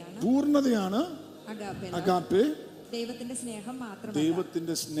പൂർണ്ണതയാണ് അഗാപ്പെ, ദൈവത്തിന്റെ സ്നേഹം മാത്രമല്ല.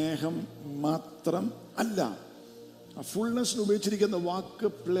 ദൈവത്തിന്റെ സ്നേഹം മാത്രം അല്ല. ഫുൾനെസ് ഉപയോഗിച്ചിരിക്കുന്ന വാക്ക്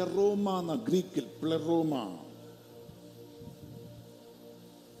പ്ലെറോമ എന്ന, ഗ്രീക്കിൽ പ്ലെറോമ.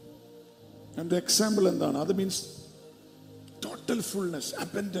 എന്റെ എക്സാമ്പിൾ എന്താണ്? അത് മീൻസ് ടോട്ടൽ ഫുൾനെസ്,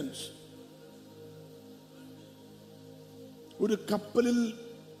 അബൻഡൻസ്.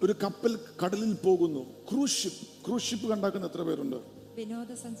 ഒരു കപ്പൽ കടലിൽ പോകുന്നു, ക്രൂസ് ഷിപ്പ് കണ്ടാക്കുന്ന എത്ര പേരുണ്ട്?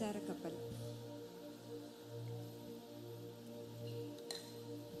 വിനോദസഞ്ചാര കപ്പൽ.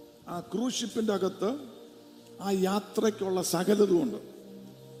 ആ ക്രൂസ് ഷിപ്പിന്റെ അകത്ത് ആ യാത്രയ്ക്കുള്ള സകലതുമുണ്ട്.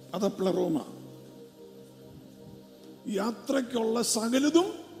 അത് പ്ലെറോമ. യാത്രയ്ക്കുള്ള സകലതും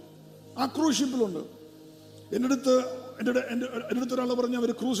ആ ക്രൂസ് ഷിപ്പിലുണ്ട്. എൻ്റെ അടുത്ത് ഒരാൾ പറഞ്ഞു,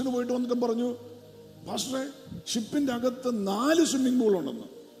 അവർ ക്രൂസിന് പോയിട്ട് വന്നിട്ട് പറഞ്ഞു, പാസ്റ്ററെ ഷിപ്പിന്റെ അകത്ത് 4 സ്വിമ്മിംഗ് പൂൾ ഉണ്ടെന്ന്.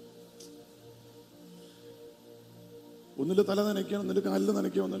 ഒന്നില് തല നനയ്ക്കുക, ഒന്നില് കാലിൽ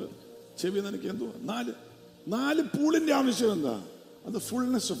നനയ്ക്കുക, ഒന്നില് ചെവി നനയ്ക്കുക, എന്തോ 4 പൂളിന്റെ ആവശ്യം എന്താ? അത്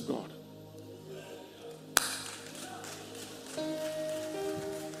ഫുൾനെസ് ഓഫ് ഗോഡ്.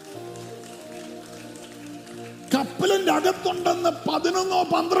 കപ്പലിന്റെ അകത്തുണ്ടെന്ന്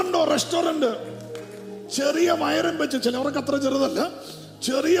 11-12 റെസ്റ്റോറന്റ്, ചെറിയ വയറും വെച്ച്, ചിലവർക്ക് അത്ര ചെറുതല്ല,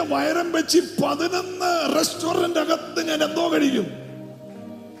 ചെറിയ വയറും വെച്ച് 11 റെസ്റ്റോറന്റ് അകത്ത് ഞാൻ എന്തോ കഴിക്കും.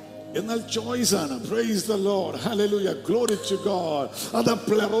 എന്നാൽ ചോയ്സ് ആണ്. Praise the Lord. Hallelujah. Glory to God. അത്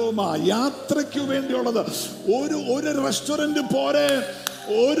പ്ലെറോമ, യാത്രയ്ക്ക് വേണ്ടിയുള്ളത്. ഒരു റെസ്റ്റോറന്റ് പോരെ,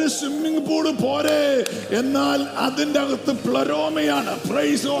 ഒരു സ്വിമ്മിംഗ് പൂള് പോരെ, എന്നാൽ അതിന്റെ അകത്ത് പ്ലെറോമയാണ്.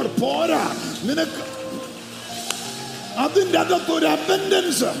 Praise Lord. പോരാ, നിനക്ക് അതിന്റെ അകത്ത് ഒരു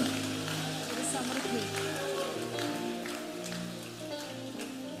അബൻഡൻസ്.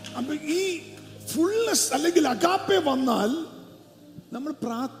 അപ്പൊ ഈ ഫുൾനെസ് അല്ലെങ്കിൽ അഗാപ്പെ വന്നാൽ നമ്മൾ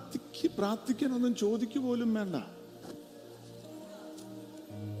പ്രാർത്ഥിക്കാനൊന്നും ചോദിക്കു പോലും വേണ്ട.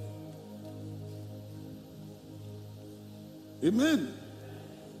 Amen.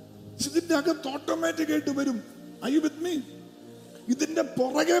 ഇതിന്റെ അകത്ത് ഓട്ടോമാറ്റിക് ആയിട്ട് വരും. Are you with me? ഇതിന്റെ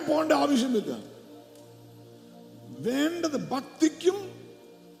പുറകെ പോകേണ്ട ആവശ്യമില്ല. വേണ്ടത് ഭക്തിക്കും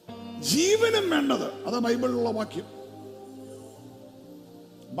ജീവനും വേണ്ടത് അതാ ബൈബിളിലുള്ള വാക്യം.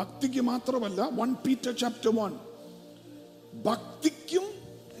 ഭക്തിക്ക് മാത്രമല്ല, 1 Peter chapter 1, ഭക്തിക്കും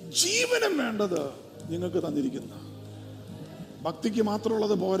ജീവനും വേണ്ടത് നിങ്ങൾക്ക് തന്നിരിക്കുന്ന. ഭക്തിക്ക്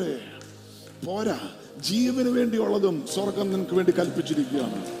മാത്രമുള്ളത് പോരാ, ജീവന് വേണ്ടിയുള്ളതും സ്വർഗം നിങ്ങൾക്ക് വേണ്ടി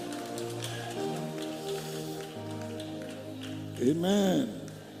കൽപ്പിച്ചിരിക്കുകയാണ്. Amen.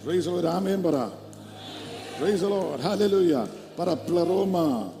 Praise the Lord. Amen പറ. Praise the Lord. Hallelujah. പറ പ്ലറോമ.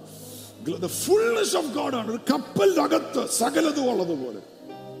 The fullness of God ആണ്. ഒരു കപ്പലിന്റെ അകത്ത് സകലതും ഉള്ളതുപോലെ.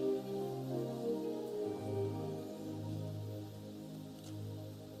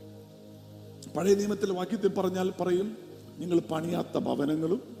 പഴയ നിയമത്തിൽ വാക്യത്തിൽ പറഞ്ഞാൽ പറയും, നിങ്ങൾ പണിയാത്ത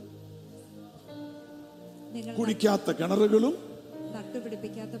ഭവനങ്ങളും കുടിക്കാത്ത കിണറുകളും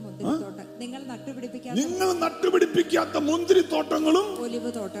നിങ്ങൾ നട്ടുപിടിപ്പിക്കാത്ത മുന്തിരിത്തോട്ടങ്ങളും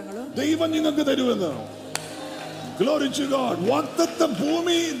ദൈവം നിങ്ങൾക്ക് തരുമെന്ന്. Glory to God. വാഗ്ദത്ത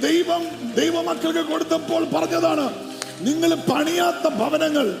ഭൂമി ദൈവമക്കൾക്ക് കൊടുത്തപ്പോൾ പറഞ്ഞതാണ്, നിങ്ങൾ പണിയാത്ത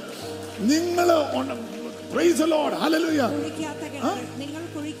ഭവനങ്ങൾ, നിങ്ങൾ praise the Lord, hallelujah,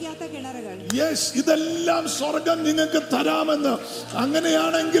 yes, ഇതെല്ലാം സ്വർഗം നിങ്ങൾക്ക് തരാമെന്ന്.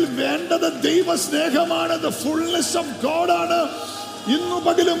 അങ്ങനെയാണെങ്കിൽ വേണ്ടത് ദൈവസ്നേഹമാണ്. The fullness of God ആണ്. ഇന്നു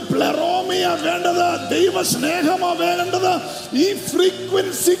പകലും പ്ലറോമിയ വേണ്ടത്, ദൈവസ്നേഹമാ വേണ്ടത്. ഈ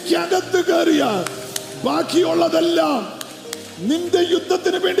ഫ്രീക്വൻസിക്ക് അകത്ത് കയറിയ ബാക്കിയുള്ളതെല്ലാം, നിന്റെ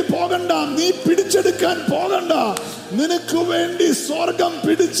യുദ്ധത്തിന് വേണ്ടി പോകണ്ട, നീ പിടിച്ചെടുക്കാൻ പോകണ്ട. നിനക്ക് വേണ്ടി സ്വർഗം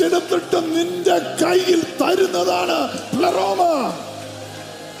പിടിച്ചെടുത്തിട്ട് നിന്റെ കയ്യിൽ തരുന്നതാണ് പ്ലറോമ.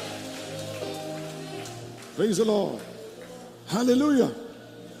 Praise the Lord. Hallelujah.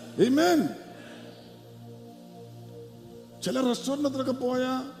 Amen. ചില റെസ്റ്റോറൻറ്റിലൊക്കെ പോയ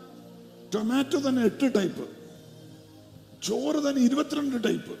ടൊമാറ്റോ തന്നെ 8 ടൈപ്പ്, ചോറ് തന്നെ 22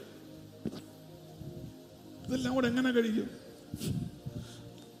 ടൈപ്പ്. ഇതെല്ലാം കൂടെ എങ്ങനെ കഴിക്കും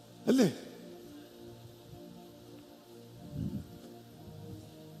അല്ലേ?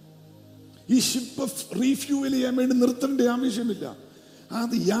 ഈ ഷിപ്പ് റീഫ്യൂവൽ ചെയ്യാൻ വേണ്ടി നിർത്തേണ്ട ആവശ്യമില്ല.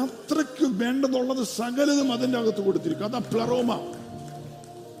 അത് യാത്രയ്ക്ക് വേണ്ടതുള്ളത് സകലതും അതിന്റെ അകത്ത് കൊടുത്തിരിക്കും. അതാ പ്ലറോമ.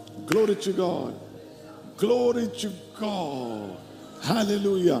 Glory to God. Glory to God.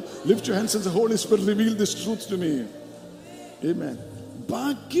 Hallelujah. Lift your hands and say, Holy Spirit, reveal this truth to me. Amen.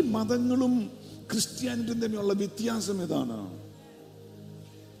 ബാക്കി മതങ്ങളും ക്രിസ്ത്യാനിറ്റിയും തമ്മിലുള്ള വ്യത്യാസം ഇതാണ്.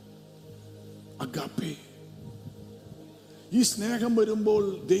 അഗാപ്പെ. ഈ സ്നേഹം വരുമ്പോൾ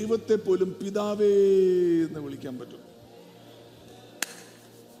ദൈവത്തെ പോലും പിതാവേ എന്ന് വിളിക്കാൻ പറ്റും.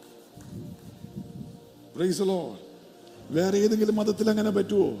 Praise the Lord. വേറെ ഏതെങ്കിലും മതത്തിൽ അങ്ങനെ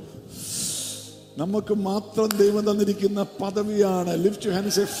പറ്റുമോ? നമുക്ക് മാത്രം ദൈവം തന്നിരിക്കുന്ന പദവിയാണ്. Lift your hand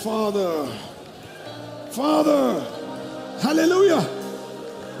and say, Father. Father. Hallelujah.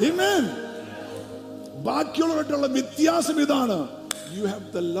 Amen. ബാക്കിയുള്ളവരായിട്ടുള്ള വ്യത്യാസം ഇതാണ്. You have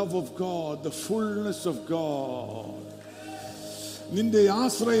the love of God, the fullness of God. നിന്റെ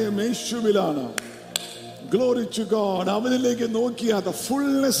ആശ്രയം യേശുവിലാണ്. Glory to God. അവനിലേക്ക് നോക്കിയാൽ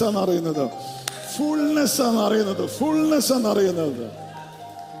ഫുൾനെസ് ആണ് അറിയുന്നത്. ഫുൾനെസ് ആണ് അറിയുന്നത്. ഫുൾനെസ് ആണ് അറിയുന്നത്.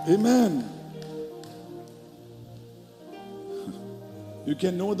 Amen. You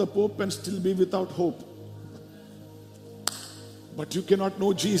can know the Pope and still be without hope. But you cannot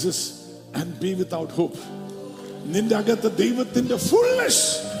know Jesus and be without hope. നിന്റെ അകത്ത് ദൈവത്തിന്റെ ഫുൾനെസ്.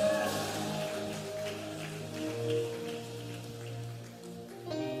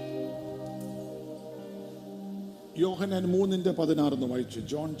 യോഹന്നാൻ 3:16 വായിച്ചു.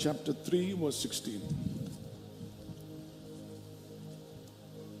 John chapter 3 verse 16.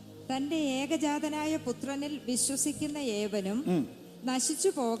 തന്റെ ഏകജാതനായ പുത്രനിൽ വിശ്വസിക്കുന്ന ഏവനും നശിച്ചു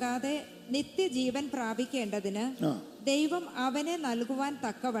പോകാതെ നിത്യജീവൻ പ്രാപിക്കേണ്ടതിന് ദൈവം അവനെ നൽകുവാൻ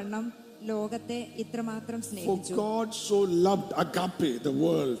തക്കവണ്ണം ലോകത്തെ ഇത്രമാത്രം സ്നേഹിച്ചു. For God so loved agape the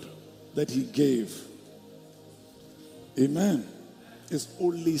world that he gave. Amen. His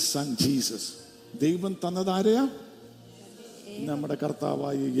only son Jesus. ദൈവം തന്നതാരെയാ? നമ്മുടെ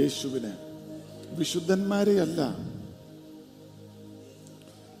കർത്താവായ യേശുവിനെ. വിശുദ്ധന്മാരെ അല്ല,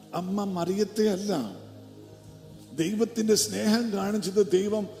 അമ്മ മറിയത്തെ അല്ല. ദൈവത്തിന്റെ സ്നേഹം കാണിച്ചത്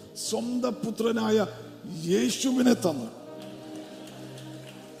ദൈവം സ്വന്തം പുത്രനായ യേശുവിനെ തന്നു.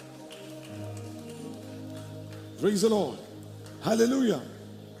 Praise the Lord. Hallelujah.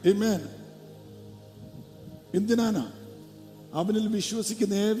 Amen. എന്തിനാണ്? അവനിൽ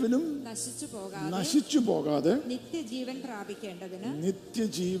വിശ്വസിക്കുന്ന ഏവനും നശിച്ചു പോകാതെ നിത്യജീവൻ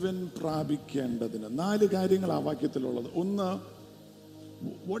പ്രാപിക്കേണ്ടതിന് 4 കാര്യങ്ങൾ ആ വാക്യത്തിലുള്ളത്. ഒന്ന്,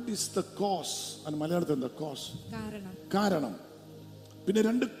 വാട്ട് ഈസ് ദ കോസ്? മലയാളത്തിൽ എന്താ കോസ്? കാരണം. പിന്നെ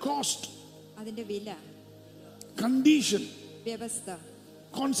 2, കോസ്റ്റ്, അതിന്റെ വില. കണ്ടീഷൻ, വ്യവസ്ഥ.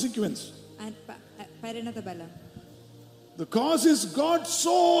 Consequence, പരിണതഫലം. The cause is God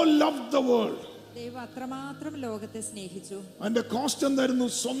so loved the world. ദൈവം അത്രമാത്രം ലോകത്തെ സ്നേഹിച്ചു. അതിന്റെ കോസ്റ്റ് എന്തായിരുന്നു?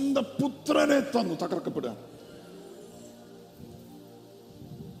 സ്വന്തം പുത്രനെ തന്നു. തകർക്കപ്പെടുക.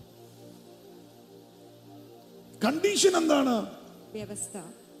 കണ്ടീഷൻ എന്താണ്? വ്യവസ്ഥ.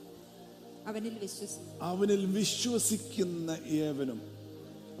 അവനിൽ വിശ്വസിക്കുന്ന ഏവനും.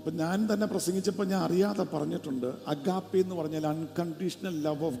 അപ്പൊ ഞാൻ തന്നെ പ്രസംഗിച്ചപ്പോ ഞാൻ അറിയാതെ പറഞ്ഞിട്ടുണ്ട്, അഗാപ്പെ എന്ന് പറഞ്ഞാൽ അൺകണ്ടീഷണൽ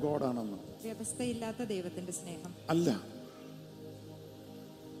ലവ് ഓഫ് ഗോഡ് ആണെന്ന്. വ്യവസ്ഥയില്ലാത്ത ദൈവത്തിന്റെ സ്നേഹം അല്ല.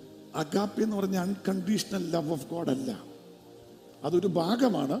 അഗാപ്പെ എന്ന് പറഞ്ഞ അൺകണ്ടീഷണൽ ലവ് ഓഫ് ഗോഡ് അല്ല. അതൊരു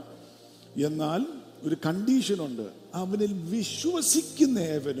ഭാഗമാണ്. എന്നാൽ ഒരു കണ്ടീഷനുണ്ട്. അവനിൽ വിശ്വസിക്കുന്ന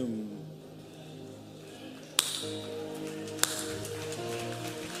ഏവനും.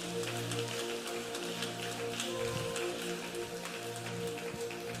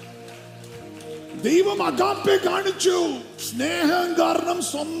 ദൈവം അഗാപ്പെ കാണിച്ചു. സ്നേഹം കാരണം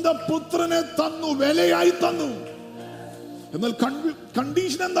സ്വന്തം പുത്രനെ തന്നു, വിലയായി തന്നു. എന്നാൽ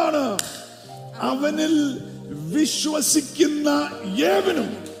കണ്ടീഷൻ എന്താണ്? അവനിൽ വിശ്വസിക്കുന്ന ഏവനും.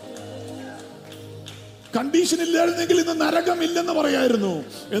 കണ്ടീഷൻ ഇല്ലായിരുന്നെങ്കിൽ ഇന്ന് നരകമില്ലെന്ന് പറയായിരുന്നു.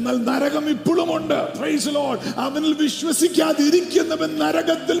 എന്നാൽ നരകം ഇപ്പോഴുമുണ്ട്. Price the Lord. അവനിൽ വിശ്വസിക്കാതിരിക്കുന്നവൻ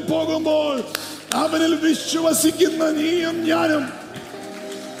നരകത്തിൽ പോകുമ്പോൾ അവനിൽ വിശ്വസിക്കുന്ന നീയും ഞാനും.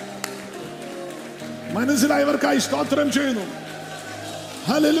 മനസ്സിലായവർക്കായി സ്തോത്രം ചെയ്യുന്നു.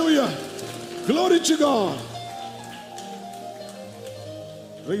 Hallelujah. Glory to God.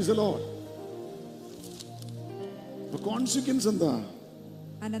 Price the Lord. Consequence എന്താ?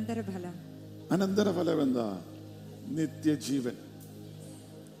 അനന്തരഫലം എന്താ? നിത്യജീവൻ.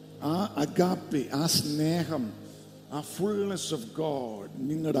 ആ അഗാപ്പെ, ആ സ്നേഹം, ആ ഫുൾനെസ് ഓഫ് ഗോഡ്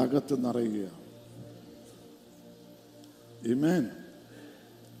നിങ്ങളുടെ അകത്ത് നിറയുക. ആമേൻ.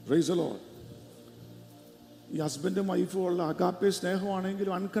 Price the Lord. ഈ ഹസ്ബൻഡും വൈഫും ഉള്ള അഗാപ്പെ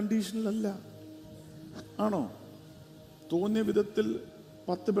സ്നേഹമാണെങ്കിലും അൺകണ്ടീഷണൽ അല്ല. ആണോ? തോന്നിയ വിധത്തിൽ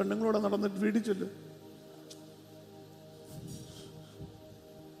 10 പെണ്ണുങ്ങളോടെ നടന്നിട്ട് വീടിച്ചല്ലോ.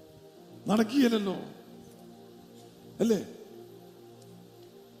 നടക്കിയല്ലോ അല്ലേ?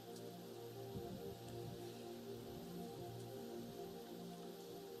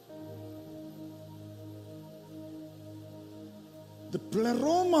 The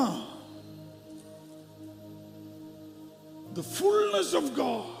pleroma, the fullness of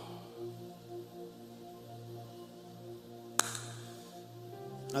God.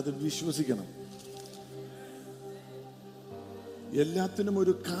 അത് വിശ്വസിക്കണം. എല്ലാത്തിനും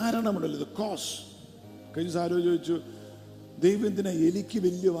ഒരു കാരണമുണ്ടല്ലോ. ഇത് കോസ്. കഴിഞ്ഞ ആരോ ചോദിച്ചു, ദൈവം എന്തിനാ എലിക്ക്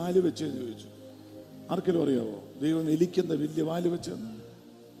വലിയ വാല് വെച്ചെന്ന് ചോദിച്ചു. ആർക്കെങ്കിലും അറിയാവോ ദൈവം എലിക്കെന്താ വലിയ വാല് വെച്ചെന്ന്?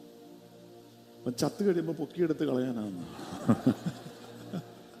 ചത്ത് കഴിയുമ്പോ പൊക്കിയെടുത്ത് കളയാനാണ്.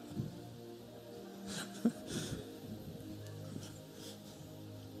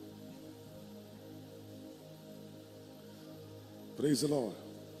 Praise the Lord.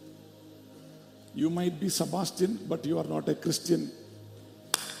 You might be Sebastian, but you are not a Christian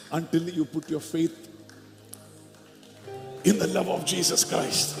until you put your faith in the love of Jesus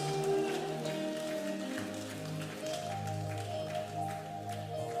Christ.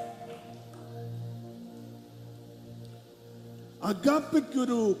 അഗാപ്പയ്ക്ക്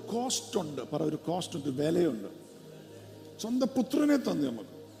ഒരു കോസ്റ്റ് ഉണ്ട്. ഒരു കോസ്റ്റ് ഉണ്ട്, വിലയുണ്ട്. സ്വന്തം പുത്രനെ തന്നു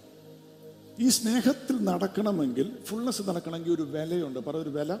നമുക്ക്. ഈ സ്നേഹത്തിൽ നടക്കണമെങ്കിൽ, ഫുൾനെസ് നടക്കണമെങ്കിൽ ഒരു വിലയുണ്ട്.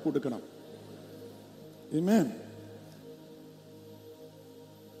 ഒരു വില കൊടുക്കണം. ആമേൻ.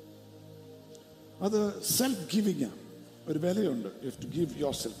 അത് സെൽഫ് ഗിവിംഗ് ആണ്. ഒരു വിലയുണ്ട്. You have to give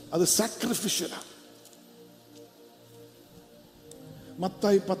yourself. അത് സാക്രിഫിഷ്യലാണ്.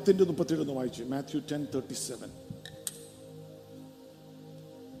 മത്തായി 10:37 വായിച്ചു. മാത്യു 10:37.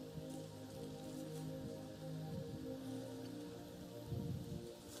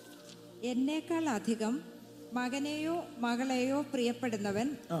 എന്നേക്കാൾ അധികം മകനെയോ മകളെയോ പ്രിയപ്പെടുന്നവൻ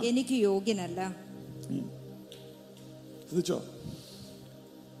എനിക്ക് യോഗ്യനല്ല. ശ്രദ്ധിച്ചോ?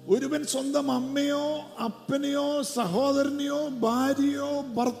 ഒരുവൻ സ്വന്തം അമ്മയോ അപ്പനെയോ സഹോദരനെയോ ഭാര്യയോ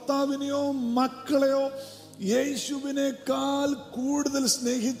ഭർത്താവിനെയോ മക്കളെയോ യേശുവിനേക്കാൾ കൂടുതൽ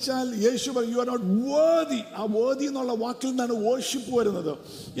സ്നേഹിച്ചാൽ യേശു യു ആർ നോട്ട് വേർതി. ആ വേർതി എന്നുള്ള വാക്കിൽ നിന്നാണ് വർഷിപ്പ് വരുന്നത്.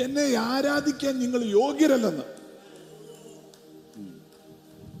 എന്നെ ആരാധിക്കാൻ നിങ്ങൾ യോഗ്യരല്ലെന്ന്.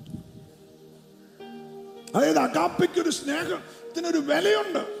 അതായത് അഗാപ്പയ്ക്ക് ഒരു സ്നേഹത്തിനൊരു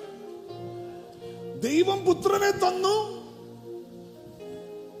വിലയുണ്ട്. ദൈവം പുത്രനെ തന്നു,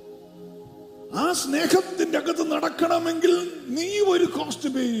 ആ സ്നേഹത്തിന്റെ അകത്ത് നടക്കണമെങ്കിൽ നീ ഒരു കോസ്റ്റ്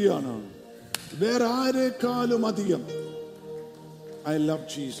പേ ചെയ്യാണ്, വേറെ ആരെക്കാളും അധികം. I love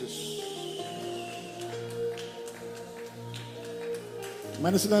Jesus.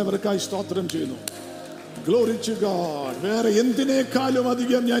 മനസ്സിലായവർക്കായി സ്തോത്രം ചെയ്യുന്നു. Glory to God. വേറെ എന്തിനേക്കാളും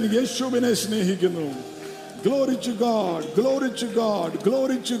അധികം ഞാൻ യേശുവിനെ സ്നേഹിക്കുന്നു. Glory to God, glory to God,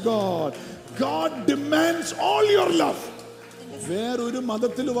 glory to God. God demands all your love. വേറൊരു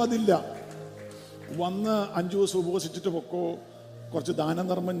മതത്തിലും അതില്ല. വന്ന് 5 ദിവസം ഉപവസിച്ചിട്ട് പൊക്കോ, കുറച്ച്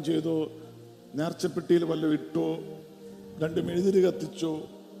ദാനധർമ്മം ചെയ്തോ, നേർച്ചപ്പെട്ടിയിൽ വല്ലതും ഇട്ടോ, 2 മെഴുതിരി കത്തിച്ചോ,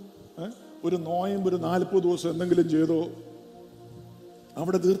 ഒരു നോയമ്പ് ഒരു 40 ദിവസം എന്തെങ്കിലും ചെയ്തോ,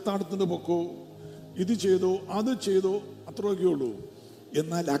 അവിടെ തീർത്ഥാടനത്തിന് പൊക്കോ, ഇത് ചെയ്തോ അത് ചെയ്തോ, അത്രയൊക്കെ ഉള്ളൂ.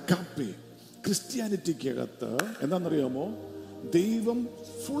 എന്നാൽ അഗാപ്പെ ക്രിസ്ത്യാനിറ്റിക്കകത്ത് എന്താണെന്നറിയാമോ, ദൈവം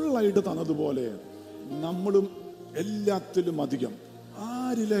ഫുള്ളായിട്ട് തന്നതുപോലെ നമ്മളും എല്ലാത്തിലും അധികം,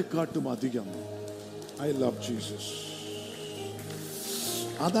 ആരിലേക്കാട്ടും അധികം. I love Jesus.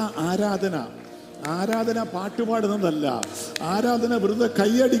 അതാ ആരാധന. ആരാധന പാട്ടുപാടുന്നതല്ല, ആരാധന വെറുതെ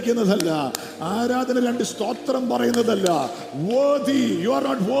കൈയടിക്കുന്നതല്ല, ആരാധന 2 സ്തോത്രം പറയുന്നതല്ല. worthy, you are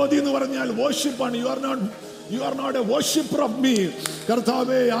not worthy എന്ന് പറഞ്ഞാൽ worship ആണ്. You are not a worshipper of me.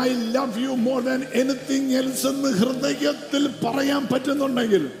 കർത്താവേ, I love you more than anything else എന്ന് ഹൃദയത്തിൽ പറയാൻ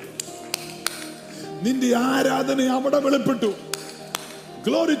പറ്റുന്നുണ്ടെങ്കിൽ നിന്റെ ആരാധന അവിടെ വെളിപ്പെട്ടു.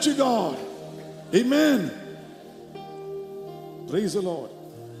 Glory to God. Amen. Praise the Lord.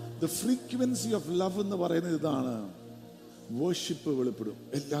 The frequency of love എന്ന് പറയുന്നത് ഇതാണ്. worship വെളിപ്പെടും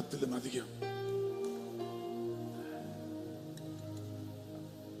എല്ലാത്തിലും അധികം.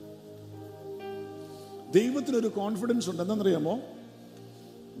 ദൈവത്തിനൊരു കോൺഫിഡൻസ് ഉണ്ട്. എന്താണെന്നറിയാമോ,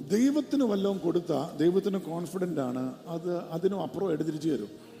 ദൈവത്തിന് വല്ലതും കൊടുത്ത ദൈവത്തിന് കോൺഫിഡൻ്റ് ആണ്, അതിനും അപ്പുറം എടുത്തിരിച്ചു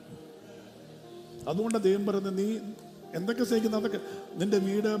തരും. അതുകൊണ്ടാണ് ദൈവം പറയുന്നത്, നീ എന്തൊക്കെ സഹിക്കുന്ന അതൊക്കെ, നിന്റെ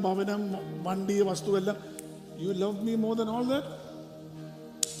വീട്, ഭവനം, വണ്ടി, വസ്തുവെല്ലാം, you love me more than all that,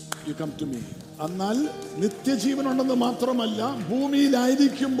 you come to me. എന്നാൽ നിത്യജീവൻ ഉണ്ടെന്ന് മാത്രമല്ല,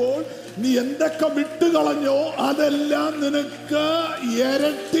 ഭൂമിയിലായിരിക്കുമ്പോൾ നീ എന്തൊക്കെ വിട്ടുകളഞ്ഞോ അതെല്ലാം നിനക്ക്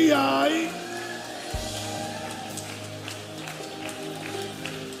ഇരട്ടിയായി.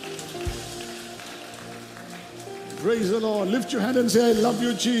 Praise the Lord. Lift your hand and say, I love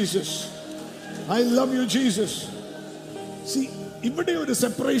you, Jesus. I love you, Jesus. See, ഇവിടെ ഒരു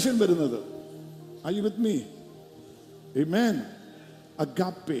സെപ്പറേഷൻ വരുന്നത്. Are you with me? Amen.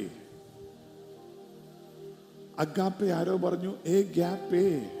 Agape. Agape ആരോ പറഞ്ഞു, a gap a.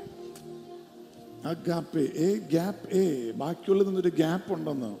 Agape, a gap a. ബാക്കിയുള്ളതൊരു gap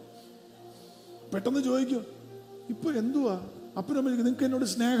ഉണ്ടെന്ന്. പെട്ടെന്ന് ചോദിക്കും, ഇപ്പൊ എന്തുവാ അപ്പനും നിങ്ങൾക്ക് എന്നോട്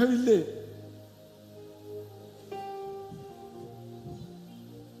സ്നേഹമില്ലേ?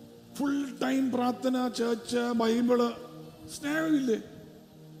 ഫുൾ ടൈം പ്രാർത്ഥന, ചർച്ച്, ബൈബിള്, സ്നേഹമില്ലേ?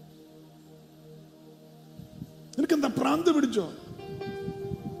 നിനക്കെന്താ പ്രാന്ത് പിടിച്ചോ?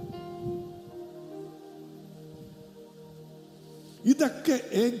 ഇതൊക്കെ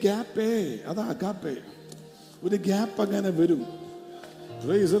ഗ്യാപ്പേ, അതാ അഗാപ്പേ. ഒരു ഗ്യാപ്പ് അങ്ങനെ വരും.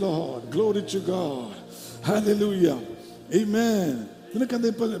 Praise the Lord. Glory to God. Hallelujah. Amen. നിനക്കെന്താ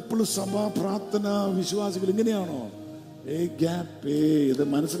എപ്പോഴും സഭ, പ്രാർത്ഥന, വിശ്വാസികൾ ഇങ്ങനെയാണോ? ഗ്യാപ്പേ. ഇത്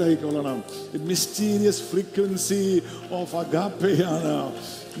മനസ്സിലാക്കിക്കൊള്ളണം. മിസ്റ്റീരിയസ് ഫ്രീക്വൻസി ഓഫ് അഗാപ്പേ ആണ്.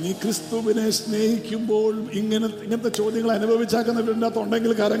 നീ ക്രിസ്തുവിനെ സ്നേഹിക്കുമ്പോൾ ഇങ്ങനത്തെ ചോദ്യങ്ങൾ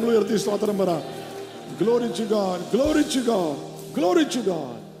അനുഭവിച്ചാക്കുന്നവരുണ്ടെങ്കിൽ കരങ്ങൾ ഉയർത്തി സ്തോത്രം പറ. Glory to God. Glory to God. Glory to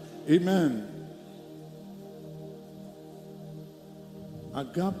God. Amen.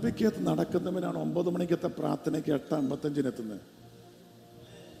 അഗാപ്പയ്ക്കകത്ത് നടക്കുന്നവനാണ് 9 മണിക്കത്തെ പ്രാർത്ഥനയ്ക്ക് 8:55 എത്തുന്നത്.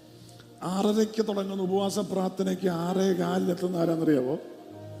 6:30 തുടങ്ങുന്ന ഉപവാസ പ്രാർത്ഥനയ്ക്ക് 6:15 ആരാന്നറിയാവോ?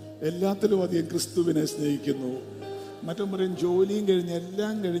 എല്ലാത്തിലും അധികം ക്രിസ്തുവിനെ സ്നേഹിക്കുന്നു. മറ്റും പറയും ജോലിയും കഴിഞ്ഞ്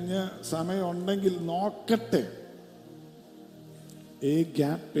എല്ലാം കഴിഞ്ഞ് സമയം ഉണ്ടെങ്കിൽ നോക്കട്ടെ.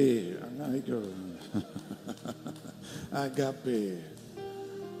 ഗ്യാപ്പേ അങ്ങനെ ആയിക്കോ. Agape.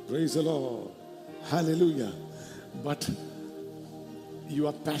 Praise the Lord. Hallelujah. But you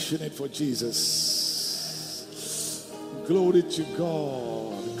are passionate for Jesus. Glory to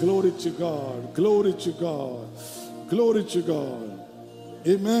God. Glory to God. Glory to God. Glory to God.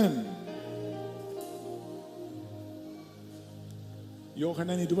 Amen.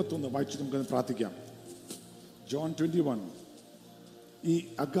 യോഹന്നാൻ 21 വായിച്ചു നമുക്ക് പ്രാർത്ഥിക്കാം. John 21. ഈ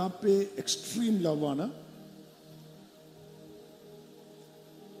അഗാപ്പെ എക്സ്ട്രീം ലവ് ആണ്.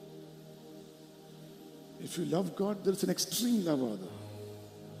 If you love God, there is an extreme love.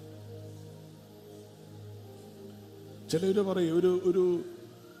 ചിലര് പറയും ഒരു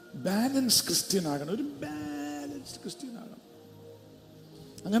balance Christian ആകണം, ഒരു ബാലൻസ്ഡ് ക്രിസ്ത്യൻ ആകണം.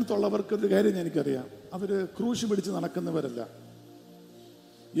 അങ്ങനത്തെ ഉള്ളവർക്ക് ഒരു കാര്യം എനിക്കറിയാം, അവര് ക്രൂശ് പിടിച്ച് നടക്കുന്നവരല്ല.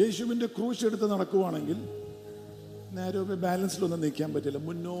 യേശുവിൻ്റെ ക്രൂശ് എടുത്ത് നടക്കുവാണെങ്കിൽ നേരെ ബാലൻസിലൊന്നും നിൽക്കാൻ പറ്റില്ല.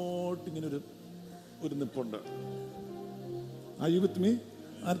 മുന്നോട്ട് ഇങ്ങനെ ഒരു നിപ്പുണ്ട്. ആ യു വിത്ത് മീ?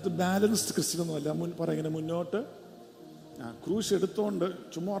 അതിനകത്ത് ബാലൻസ്ഡ് ക്രിസ്ത്യൻ ഒന്നുമല്ല. ഇങ്ങനെ മുന്നോട്ട് ക്രൂശ് എടുത്തോണ്ട്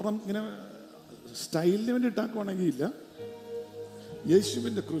ചുമ്മാ ഒരെണ്ണം ഇങ്ങനെ സ്റ്റൈലിന് വേണ്ടി ഇട്ടാക്കുവാണെങ്കിൽ ഇല്ല.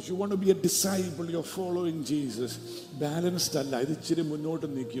 യേശുവിൻ്റെ ക്രൂശ്, you want to B A disciple, you are following Jesus. Balanced അല്ല, ഇത് ഇച്ചിരി മുന്നോട്ട്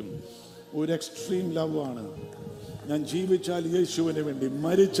നിൽക്കും. ഒരു എക്സ്ട്രീം ലവ് ആണ്. ഞാൻ ജീവിച്ചാൽ യേശുവിന് വേണ്ടി,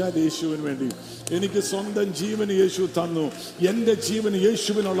 മരിച്ചാൽ യേശുവിന് വേണ്ടി. എനിക്ക് സ്വന്തം ജീവൻ യേശു തന്നു. എൻ്റെ ജീവൻ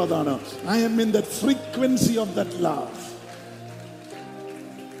യേശുവിനുള്ളതാണ്. I am in that frequency of that love.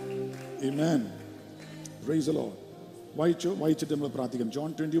 Amen. Price the Lord. വായിച്ചിട്ട് നമ്മൾ പ്രാർത്ഥിക്കാം. ജോൺ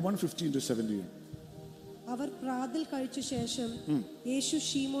 21:15-17. അവർ പ്രാതൽ കഴിച്ച ശേഷം യേശു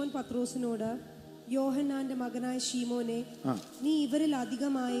ശീമോൻ പത്രോസിനോട്, യോഹന്നാന്റെ മകനായ ശീമോനെ, നീ ഇവരിൽ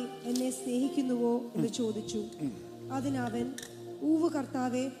അധികമായി എന്നെ സ്നേഹിക്കുന്നുവോ എന്ന് ചോദിച്ചു. അതിനവൻ, ഊവ്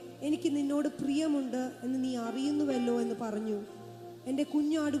കർത്താവേ, എനിക്ക് നിന്നോട് പ്രിയമുണ്ട് എന്ന് നീ അറിയുന്നുവല്ലോ എന്ന് പറഞ്ഞു. എന്റെ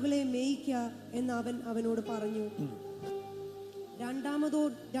കുഞ്ഞാടുകളെ മേയിക്ക എന്ന് അവൻ അവനോട് പറഞ്ഞു.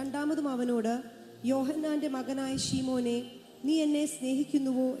 രണ്ടാമതും അവനോട്, യോഹന്നാന്റെ മകനായ ശീമോനെ, നീ എന്നെ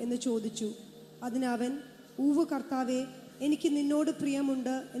സ്നേഹിക്കുന്നുവോ എന്ന് ചോദിച്ചു. അതിനവൻ, ഊവ് കർത്താവേ, എനിക്ക് നിന്നോട്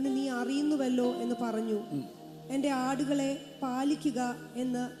പ്രിയമുണ്ട് എന്ന് നീ അറിയുന്നുവല്ലോ എന്ന് പറഞ്ഞു. എന്റെ ആടുകളെ പാലിക്കുക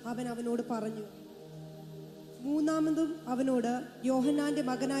എന്ന് അവൻ അവനോട് പറഞ്ഞു. മൂന്നാമതും അവനോട്, യോഹന്നാന്റെ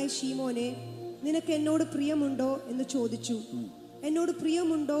മകനായ ശീമോനെ, നിനക്ക് എന്നോട് പ്രിയമുണ്ടോ എന്ന് ചോദിച്ചു. എന്നോട്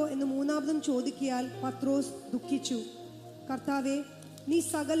പ്രിയമുണ്ടോ എന്ന് മൂന്നാമതും ചോദിക്കിയാൽ പത്രോസ് ദുഃഖിച്ചു. കർത്താവേ, നീ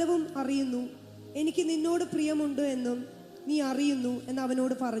സകലവും അറിയുന്നു, എനിക്ക് നിന്നോട് പ്രിയമുണ്ട് എന്നും നീ അറിയുന്നു എന്ന്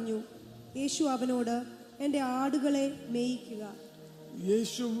അവനോട് പറഞ്ഞു. യേശു അവനോട്, എൻ്റെ ആടുകളെ മേയിക്കുക.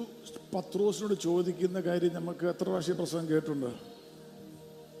 യേശു പത്രോസിനോട് ചോദിക്കുന്ന കാര്യം നമുക്ക് എത്ര പ്രാവശ്യം പ്രസംഗം കേട്ടിട്ടുണ്ട്?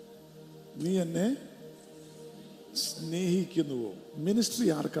 നീ എന്നെ സ്നേഹിക്കുന്നുവോ? മിനിസ്ട്രി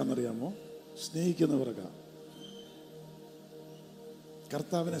ആർക്കാന്നറിയാമോ? സ്നേഹിക്കുന്നവർക്കാ.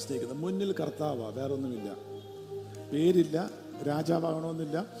 കർത്താവിനെ സ്നേഹിക്കുന്നത്. മുന്നിൽ കർത്താവാ, വേറെ ഒന്നുമില്ല. പേരില്ല,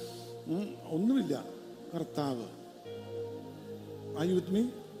 രാജാവാകണമെന്നില്ല, ഒന്നുമില്ല. കർത്താവ്. Are you with me?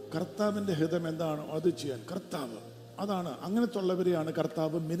 കർത്താവിൻ്റെ ഹൃദയം എന്താണോ അത് ചെയ്യാൻ കർത്താവ്. അതാണ്, അങ്ങനത്തുള്ളവരെയാണ്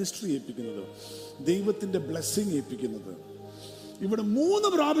കർത്താവ് മിനിസ്ട്രി ഏൽപ്പിക്കുന്നത്, ദൈവത്തിൻ്റെ ബ്ലെസ്സിങ് ഏൽപ്പിക്കുന്നത്. ഇവിടെ 3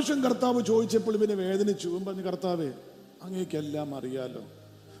 പ്രാവശ്യം കർത്താവ് ചോദിച്ചപ്പോൾ ഇവനെ വേദനിച്ചു. പറഞ്ഞു, കർത്താവേ, അങ്ങേക്കെല്ലാം അറിയാലോ.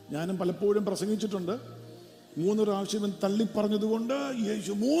 ഞാനും പലപ്പോഴും പ്രസംഗിച്ചിട്ടുണ്ട്. 3 പ്രാവശ്യം ഇവൻ തള്ളിപ്പറഞ്ഞതുകൊണ്ട്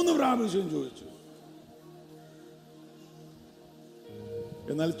യേശു 3 പ്രാവശ്യം ചോദിച്ചു.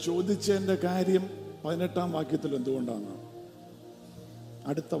 എന്നാൽ ചോദിച്ചതിൻ്റെ കാര്യം 18-ാം വാക്യത്തിൽ എന്തുകൊണ്ടാണ്?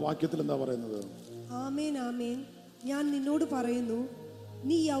 അടുത്ത വാക്യത്തിൽ എന്താ പറയുന്നത്? ആമേൻ ആമേൻ, ഞാൻ നിന്നോട് പറയുന്നു,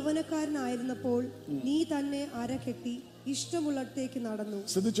 നീ യൗവനക്കാരനായിരുന്നപ്പോൾ നീ തന്നെ അരകെട്ടി ഇഷ്ടമുള്ളിടത്തേക്ക് നടന്നു.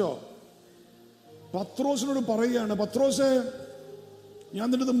 ശ്രദ്ധിച്ചോ? പത്രോസിനോട് പറയുകയാണ്, പത്രോസേ, ഞാൻ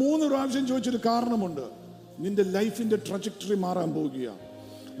നിന്റെ 3 പ്രാവശ്യം ചോദിച്ചൊരു കാരണമുണ്ട്. നിന്റെ ലൈഫിന്റെ ട്രജക്ടറി മാറാൻ പോകുക.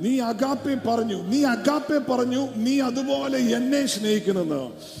 നീ അഗാപ്പെ പറഞ്ഞു, നീ അതുപോലെ എന്നെ സ്നേഹിക്കുന്നെന്ന്.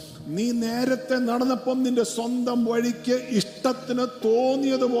 നീ നേരത്തെ നടന്നപ്പം നിന്റെ സ്വന്തം വഴിക്ക് ഇഷ്ടത്തിന്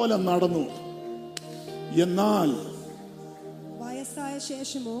തോന്നിയതുപോലെ നടന്നു. എന്നാൽ വയസ്സായ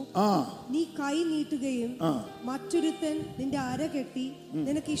ശേഷമോ നീ കൈ നീട്ടുകയും മറ്റൊരുത്തൻ നിന്റെ അരകെട്ടി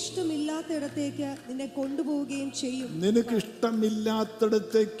നിനക്ക് ഇഷ്ടമില്ലാത്തിടത്തേക്ക് നിന്നെ കൊണ്ടുപോവുകയും ചെയ്യും. നിനക്ക്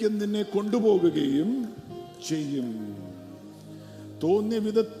ഇഷ്ടമില്ലാത്തിടത്തേക്ക് നിന്നെ കൊണ്ടുപോകുകയും ചെയ്യും. തോന്നിയ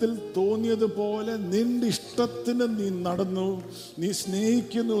വിധത്തിൽ തോന്നിയതുപോലെ നിന്റെ ഇഷ്ടത്തിന് നീ നടന്നു, നീ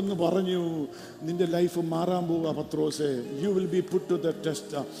സ്നേഹിക്കുന്നു എന്ന് പറഞ്ഞു. നിന്റെ ലൈഫ് മാറാൻ പോവുക പത്രോസേ. You will be puttu to the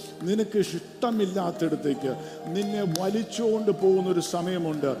test. നിനക്ക് ഇഷ്ടമില്ലാത്തിടത്തേക്ക് നിന്നെ വലിച്ചുകൊണ്ട് പോകുന്നൊരു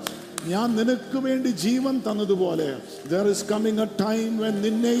സമയമുണ്ട്. ഞാൻ നിനക്ക് വേണ്ടി ജീവൻ തന്നതുപോലെ there is coming a time when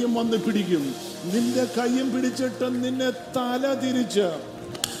നിന്നെയും വന്ന് പിടിക്കും. നിന്റെ കൈയും പിടിച്ചിട്ട് നിന്നെ തല തിരിച്ച്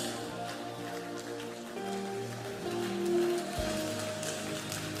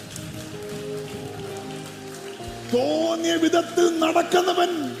തോന്നിയ വിധത്തിൽ നടക്കുന്നവൻ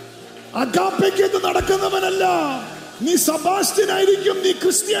അഗാപ്പയ്ക്ക് നടക്കുന്നവനല്ല. നീ സെബാസ്റ്റ്യനായിരിക്കും, നീ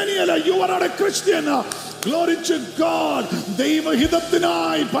ക്രിസ്ത്യാനിയല്ല. You are not A Christian. Glory to God.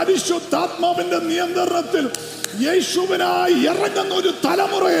 ദൈവഹിതത്തിനായി പരിശുദ്ധാത്മാവിന്റെ നിയന്ത്രണത്തിൽ യേശുവിനായി ഇറങ്ങുന്ന ഒരു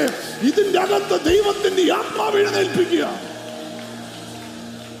തലമുറയെ ഇതിന്റെ അകത്ത് ദൈവത്തിന്റെ ആത്മാവ് എഴുന്നേൽപ്പിക്കുക.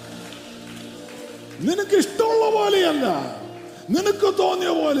 നിനക്ക് ഇഷ്ടമുള്ള പോലെയല്ല, നിനക്ക്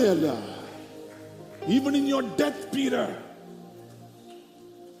തോന്നിയ പോലെയല്ല. Even in your death, Peter.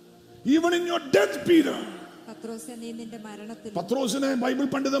 Even in your death, Peter. പത്രോസിനെ ബൈബിൾ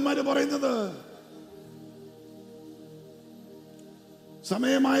പണ്ഡിതന്മാര് പറയുന്നത്,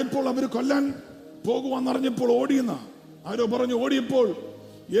 സമയമായപ്പോൾ അവർ കൊല്ലാൻ പോകുവാന്നറിഞ്ഞപ്പോൾ ഓടിയെന്ന ആരോ പറഞ്ഞു. ഓടിയപ്പോൾ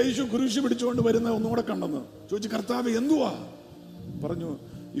യേശു കുരിശ് പിടിച്ചുകൊണ്ട് വരുന്ന ഒന്നുകൂടെ കണ്ടെന്ന് ചോദിച്ചു, കർത്താവ് എന്തുവാ? പറഞ്ഞു,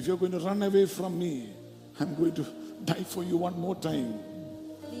 if you're going to run away from me, I'm going to die for you one more time.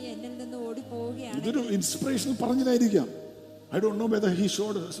 നീ എന്നിൽ നിന്ന് ഓടിപ്പോവുകയാണ്. ഇതൊരു inspirational പറഞ്ഞതായിരിക്കാം. I don't know whether he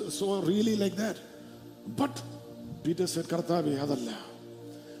saw really like that. But Peter said, കർത്താവേ, അതല്ല,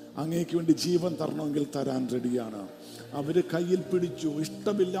 അങ്ങേക്ക് വേണ്ടി ജീവൻ തരണമെങ്കിൽ തരാൻ റെഡിയാണ്. അവര് കയ്യിൽ പിടിച്ചു,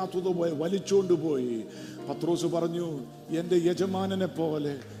 ഇഷ്ടമില്ലാത്തതുപോലെ വലിച്ചുകൊണ്ട് പോയി. പത്രോസ് പറഞ്ഞു, എന്റെ യജമാനനെ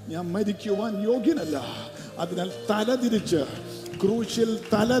പോലെ ഞാൻ മരിക്കുവാൻ യോഗ്യനല്ല. അതിനാൽ തലതിരിച്ച്, ക്രൂശിൽ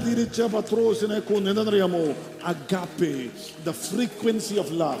തലതിരിച്ച പത്രോസിനെ കൊന്നെന്നറിയാമോ? Agape, the frequency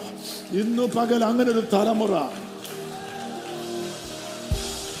of love. ഇന്നു പകൽ അങ്ങനെ ഒരു തലമുറ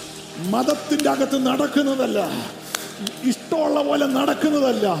മതത്തിന്റെ അകത്ത് നടക്കുന്നതല്ല, ഇഷ്ടമുള്ള പോലെ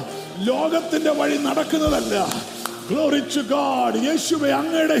നടക്കുന്നതല്ല, ലോകത്തിന്റെ വഴി നടക്കുന്നതല്ല. Glory to God. യേശുവേ,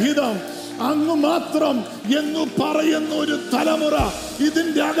 അങ്ങയുടെ ഹിതം അങ്ങ് മാത്രം എന്ന് പറയുന്ന ഒരു തലമുറ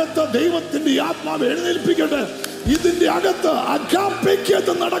ഇതിന്റെ അകത്ത് ദൈവത്തിന്റെ ആത്മാവ് എഴുന്നേൽപ്പിക്കട്ടെ. ഇതിന്റെ അകത്ത്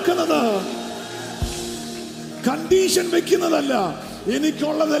അഗാപ്പയ്ക്കകത്ത് നടക്കുന്നത്, കണ്ടീഷൻ വെക്കുന്നതല്ല.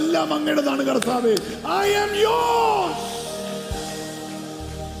 എനിക്കുള്ളതെല്ലാം അങ്ങയുടേതാണ് കർത്താവേ. I am yours.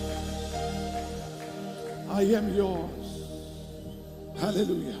 I am yours.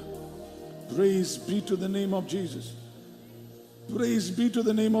 Hallelujah. Praise be to the name of Jesus. Praise be to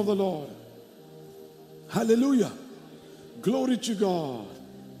the name of the Lord. Hallelujah. Glory to God.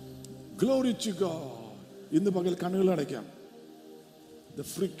 Glory to God. ഇന്ന് പകൽ കണ്ണുകൾ അടയ്ക്കാം. The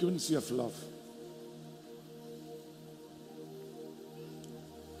frequency of love.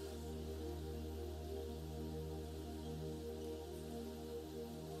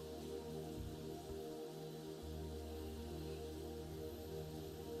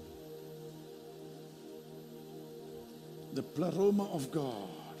 The pleroma of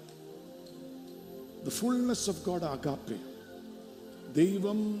God, the fullness of God, agape.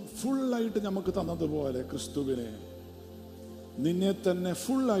 ദൈവം ഫുള്ളായിട്ട് നമുക്ക് തന്നതുപോലെ ക്രിസ്തുവിനെ നിന്നെ തന്നെ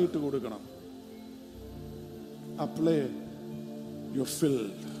ഫുള്ളായിട്ട് കൊടുക്കണം. Apply you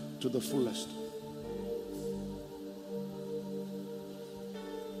filled to the fullest.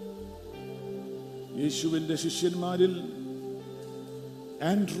 യേശുവിന്റെ ശിഷ്യന്മാരിൽ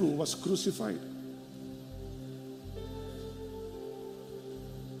ആൻഡ്രൂ വാസ് ക്രൂസിഫൈഡ്.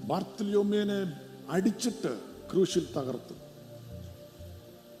 ബാർത്തലോമ്യേനെ അടിച്ചിട്ട് ക്രൂശിൽ തകർത്തു.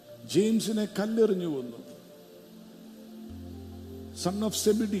 ജെയിംസിനെ കല്ലെറിഞ്ഞു കൊന്നു. സൺ ഓഫ്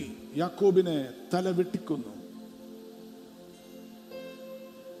സെബിഡി യാക്കോബിനെ തല വെട്ടിക്കൊന്നു.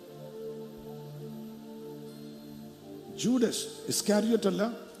 ജൂഡസ് ഇസ്കാരിയോട്ട് അല്ല,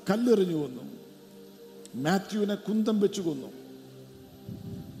 കല്ലെറിഞ്ഞു കൊന്നു. മാത്യുവിനെ കുന്തം വെച്ചു കൊന്നു.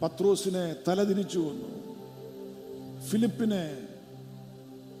 പത്രോസിനെ തലതിരിച്ചു കൊന്നു. ഫിലിപ്പിനെ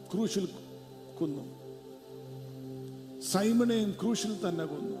ക്രൂശിൽ കൊന്നു. സൈമണെയും ക്രൂശിൽ തന്നെ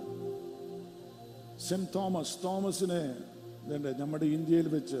കൊന്നു. സെന്റ് തോമസിനെ നമ്മുടെ ഇന്ത്യയിൽ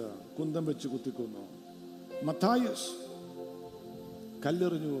വെച്ച് കുന്തം വെച്ച് കുത്തിക്കൊന്നു. മത്തായസ്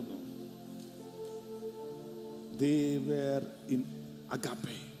കല്ലെറിഞ്ഞു കൊന്നു. They were in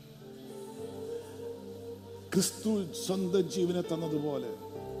agape. ക്രിസ്തു സ്വന്തം ജീവനെ തന്നതുപോലെ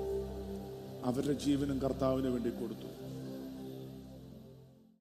അവരുടെ ജീവനും കർത്താവിന് വേണ്ടി കൊടുത്തു.